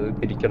 അത്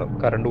തിരിക്കണം.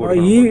 കറണ്ട്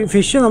ഈ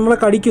ഫിഷ് നമ്മളെ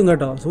കടിക്കും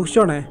കേട്ടോ,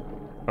 സൂക്ഷിച്ചോണേ.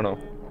 ആണോ?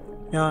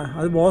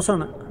 അത്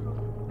ബോസാണ്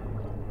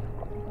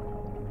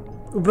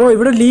ബ്രോ.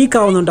 ഇവിടെ ലീക്ക്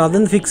ആവുന്നുണ്ട്,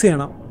 അതൊന്ന് ഫിക്സ്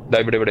ചെയ്യണം.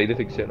 ഇവിടെ ഇത്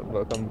ഫിക്സ് ചെയ്യണം.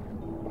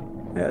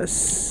 Yes,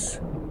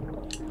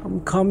 I'm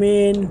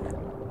coming.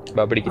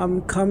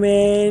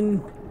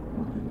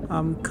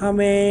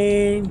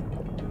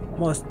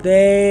 Almost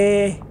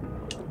there.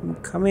 I'm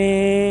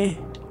coming.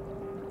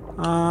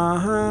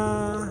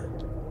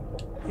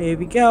 Here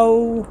we go.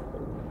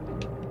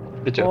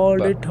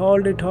 Hold it.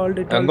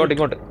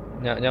 ഇങ്ങോട്ട്.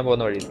 ഞാൻ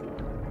പോകുന്ന വഴി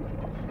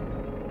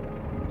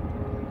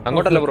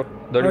അങ്ങോട്ടല്ല ബ്രോ.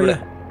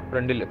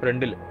 ഫ്രണ്ടില്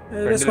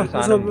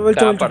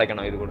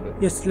അടയ്ക്കണം ഇതുകൊണ്ട്.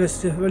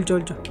 വലിച്ചോ.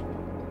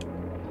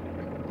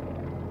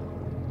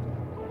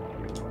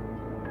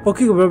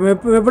 Okay bro,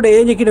 മേപ്പോട്ട്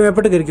ഞെക്കിട്ട്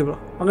മേപ്പോട്ട് കയറിക്കും bro.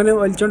 അങ്ങനെ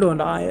വലിച്ചോണ്ട്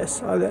പോകണ്ട. യെസ്,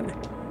 അത് തന്നെ.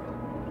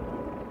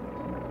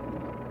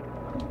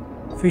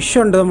 ഫിഷ്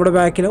ഉണ്ട് നമ്മുടെ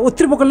ബാക്കിൽ.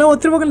 ഒത്തിരി പൊക്കല്ലേ.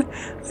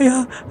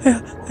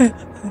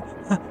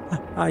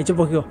 അയച്ചു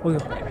പൊക്കിയോ.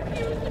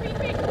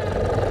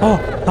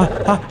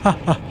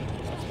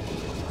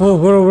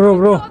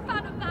 ബ്രോ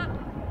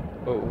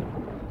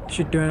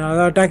ഷിറ്റ് വേണം. അത്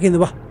അറ്റാക്ക് ചെയ്യുന്നു.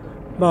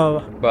 വാ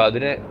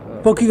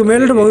പൊക്കിക്കോ.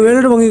 മേലോട്ട്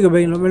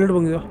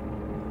പൊങ്ങിക്കോ.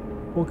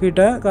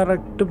 പൊക്കിയിട്ട്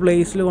കറക്റ്റ്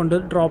പ്ലേസിൽ കൊണ്ട്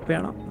ഡ്രോപ്പ്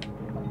ചെയ്യണം.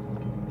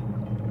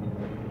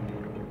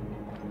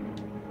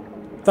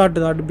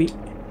 താട്ട് ബി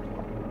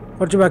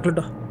കുറച്ച്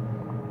ബാക്കിലോട്ടോ.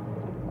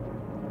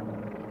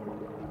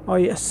 ഓ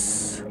യെസ്,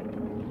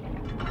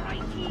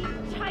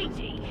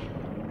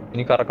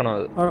 ഇനി കറക്കണം.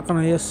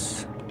 യെസ്.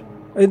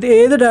 ഇത്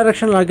ഏത്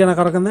ഡയറക്ഷനിലാക്കിയാണ്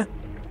കറക്കുന്നത്?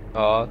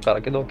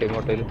 കറക്കി നോക്കി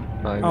ഇങ്ങോട്ടേലും.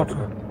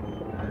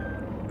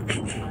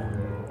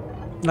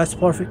 That's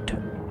perfect,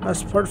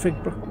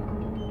 bro.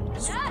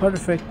 It's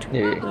perfect.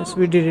 Yes,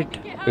 we did it.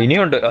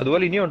 ഇനിയുണ്ട്,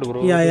 അതുപോലെ ഇനിയുണ്ട് ബ്രോ.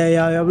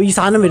 ഈ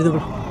സാധനം വരുന്നു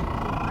ബ്രോ.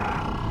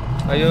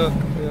 അയ്യോ,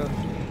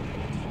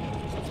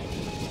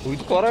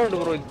 ഇത് കുറേ ഉണ്ട്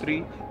ബ്രോ. 3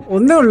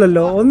 ഒന്നേ ഉള്ളൂ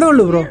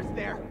ബ്രോ.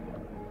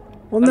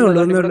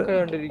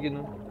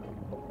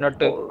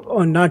 നട്ട്.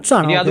 നട്ട്സ്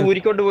ആണ്. അത്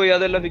ഊരിക്കൊണ്ട് പോയി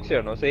അതെല്ലാം ഫിക്സ്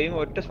ചെയ്യണോ? സെയിം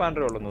ഒറ്റ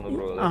സ്പാൻഡർ ഉള്ളൂ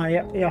ബ്രോ.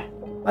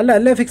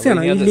 അല്ല ഫിക്സ്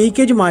ചെയ്യണം. ഈ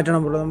ലീക്കേജ്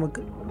മാറ്റണം ബ്രോ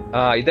നമുക്ക്.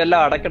 ഇതെല്ലാം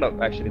അടയ്ക്കണം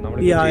ആക്ച്വലി. നമ്മൾ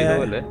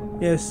ചെയ്തപോലെ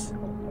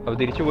അത്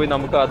തിരിച്ചു പോയി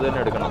നമുക്ക് അത് തന്നെ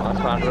എടുക്കണം. ആ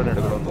സ്പാൻഡർ തന്നെ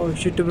എടുക്കണം. ഓ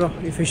ഷിറ്റ് ബ്രോ,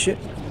 ഈ ഫിഷ്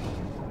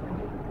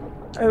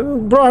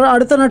ബ്രോ.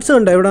 അടുത്ത നട്ട്സ്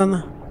ഉണ്ടോ എവിടെന്ന്?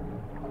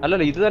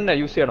 അല്ലല്ല, ഇത് തന്നെ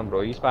യൂസ് ചെയ്യണം ബ്രോ.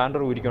 ഈ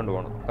സ്പാൻഡർ ഊരിക്കൊണ്ട്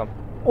പോകണം.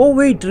 ഓ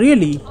wait,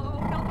 really?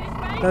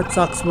 That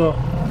sucks bro.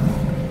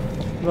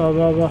 വാ.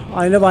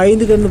 അതിന്റെ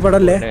വായിന്ന് കിടന്ന്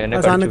പെടല്ലേ.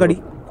 ആ സാധനം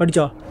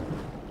കടിച്ചോ?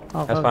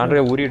 സ്പാൻഡർ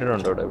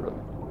ഊരിയിട്ടുണ്ട് ഇവിടെ.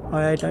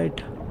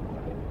 ആയിട്ട്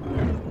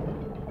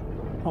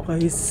Okay,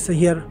 he's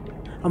here.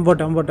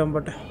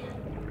 അമ്പോട്ടെ.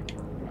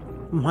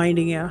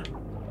 മൈൻഡിങ് ആ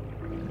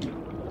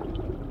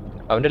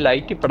അവന്റെ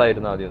ലൈറ്റ്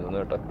ഇപ്പടായിരുന്നു ആദ്യം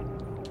തോന്നുന്നു കേട്ടോ.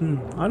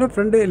 അവന്റെ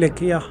front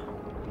ലക്കിയാ.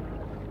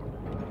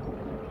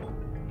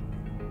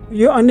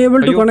 You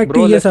unable to connect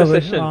to ES server.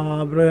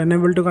 Bro,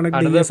 unable to connect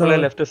to ES server.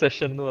 Left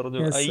session എന്ന് പറഞ്ഞു.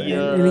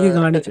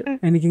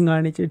 എനിക്കും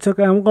കാണിച്ചു. It's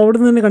okay. നമുക്ക് അവിടെ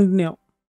നിന്ന് തന്നെ കണ്ടിന്യൂ ആവും.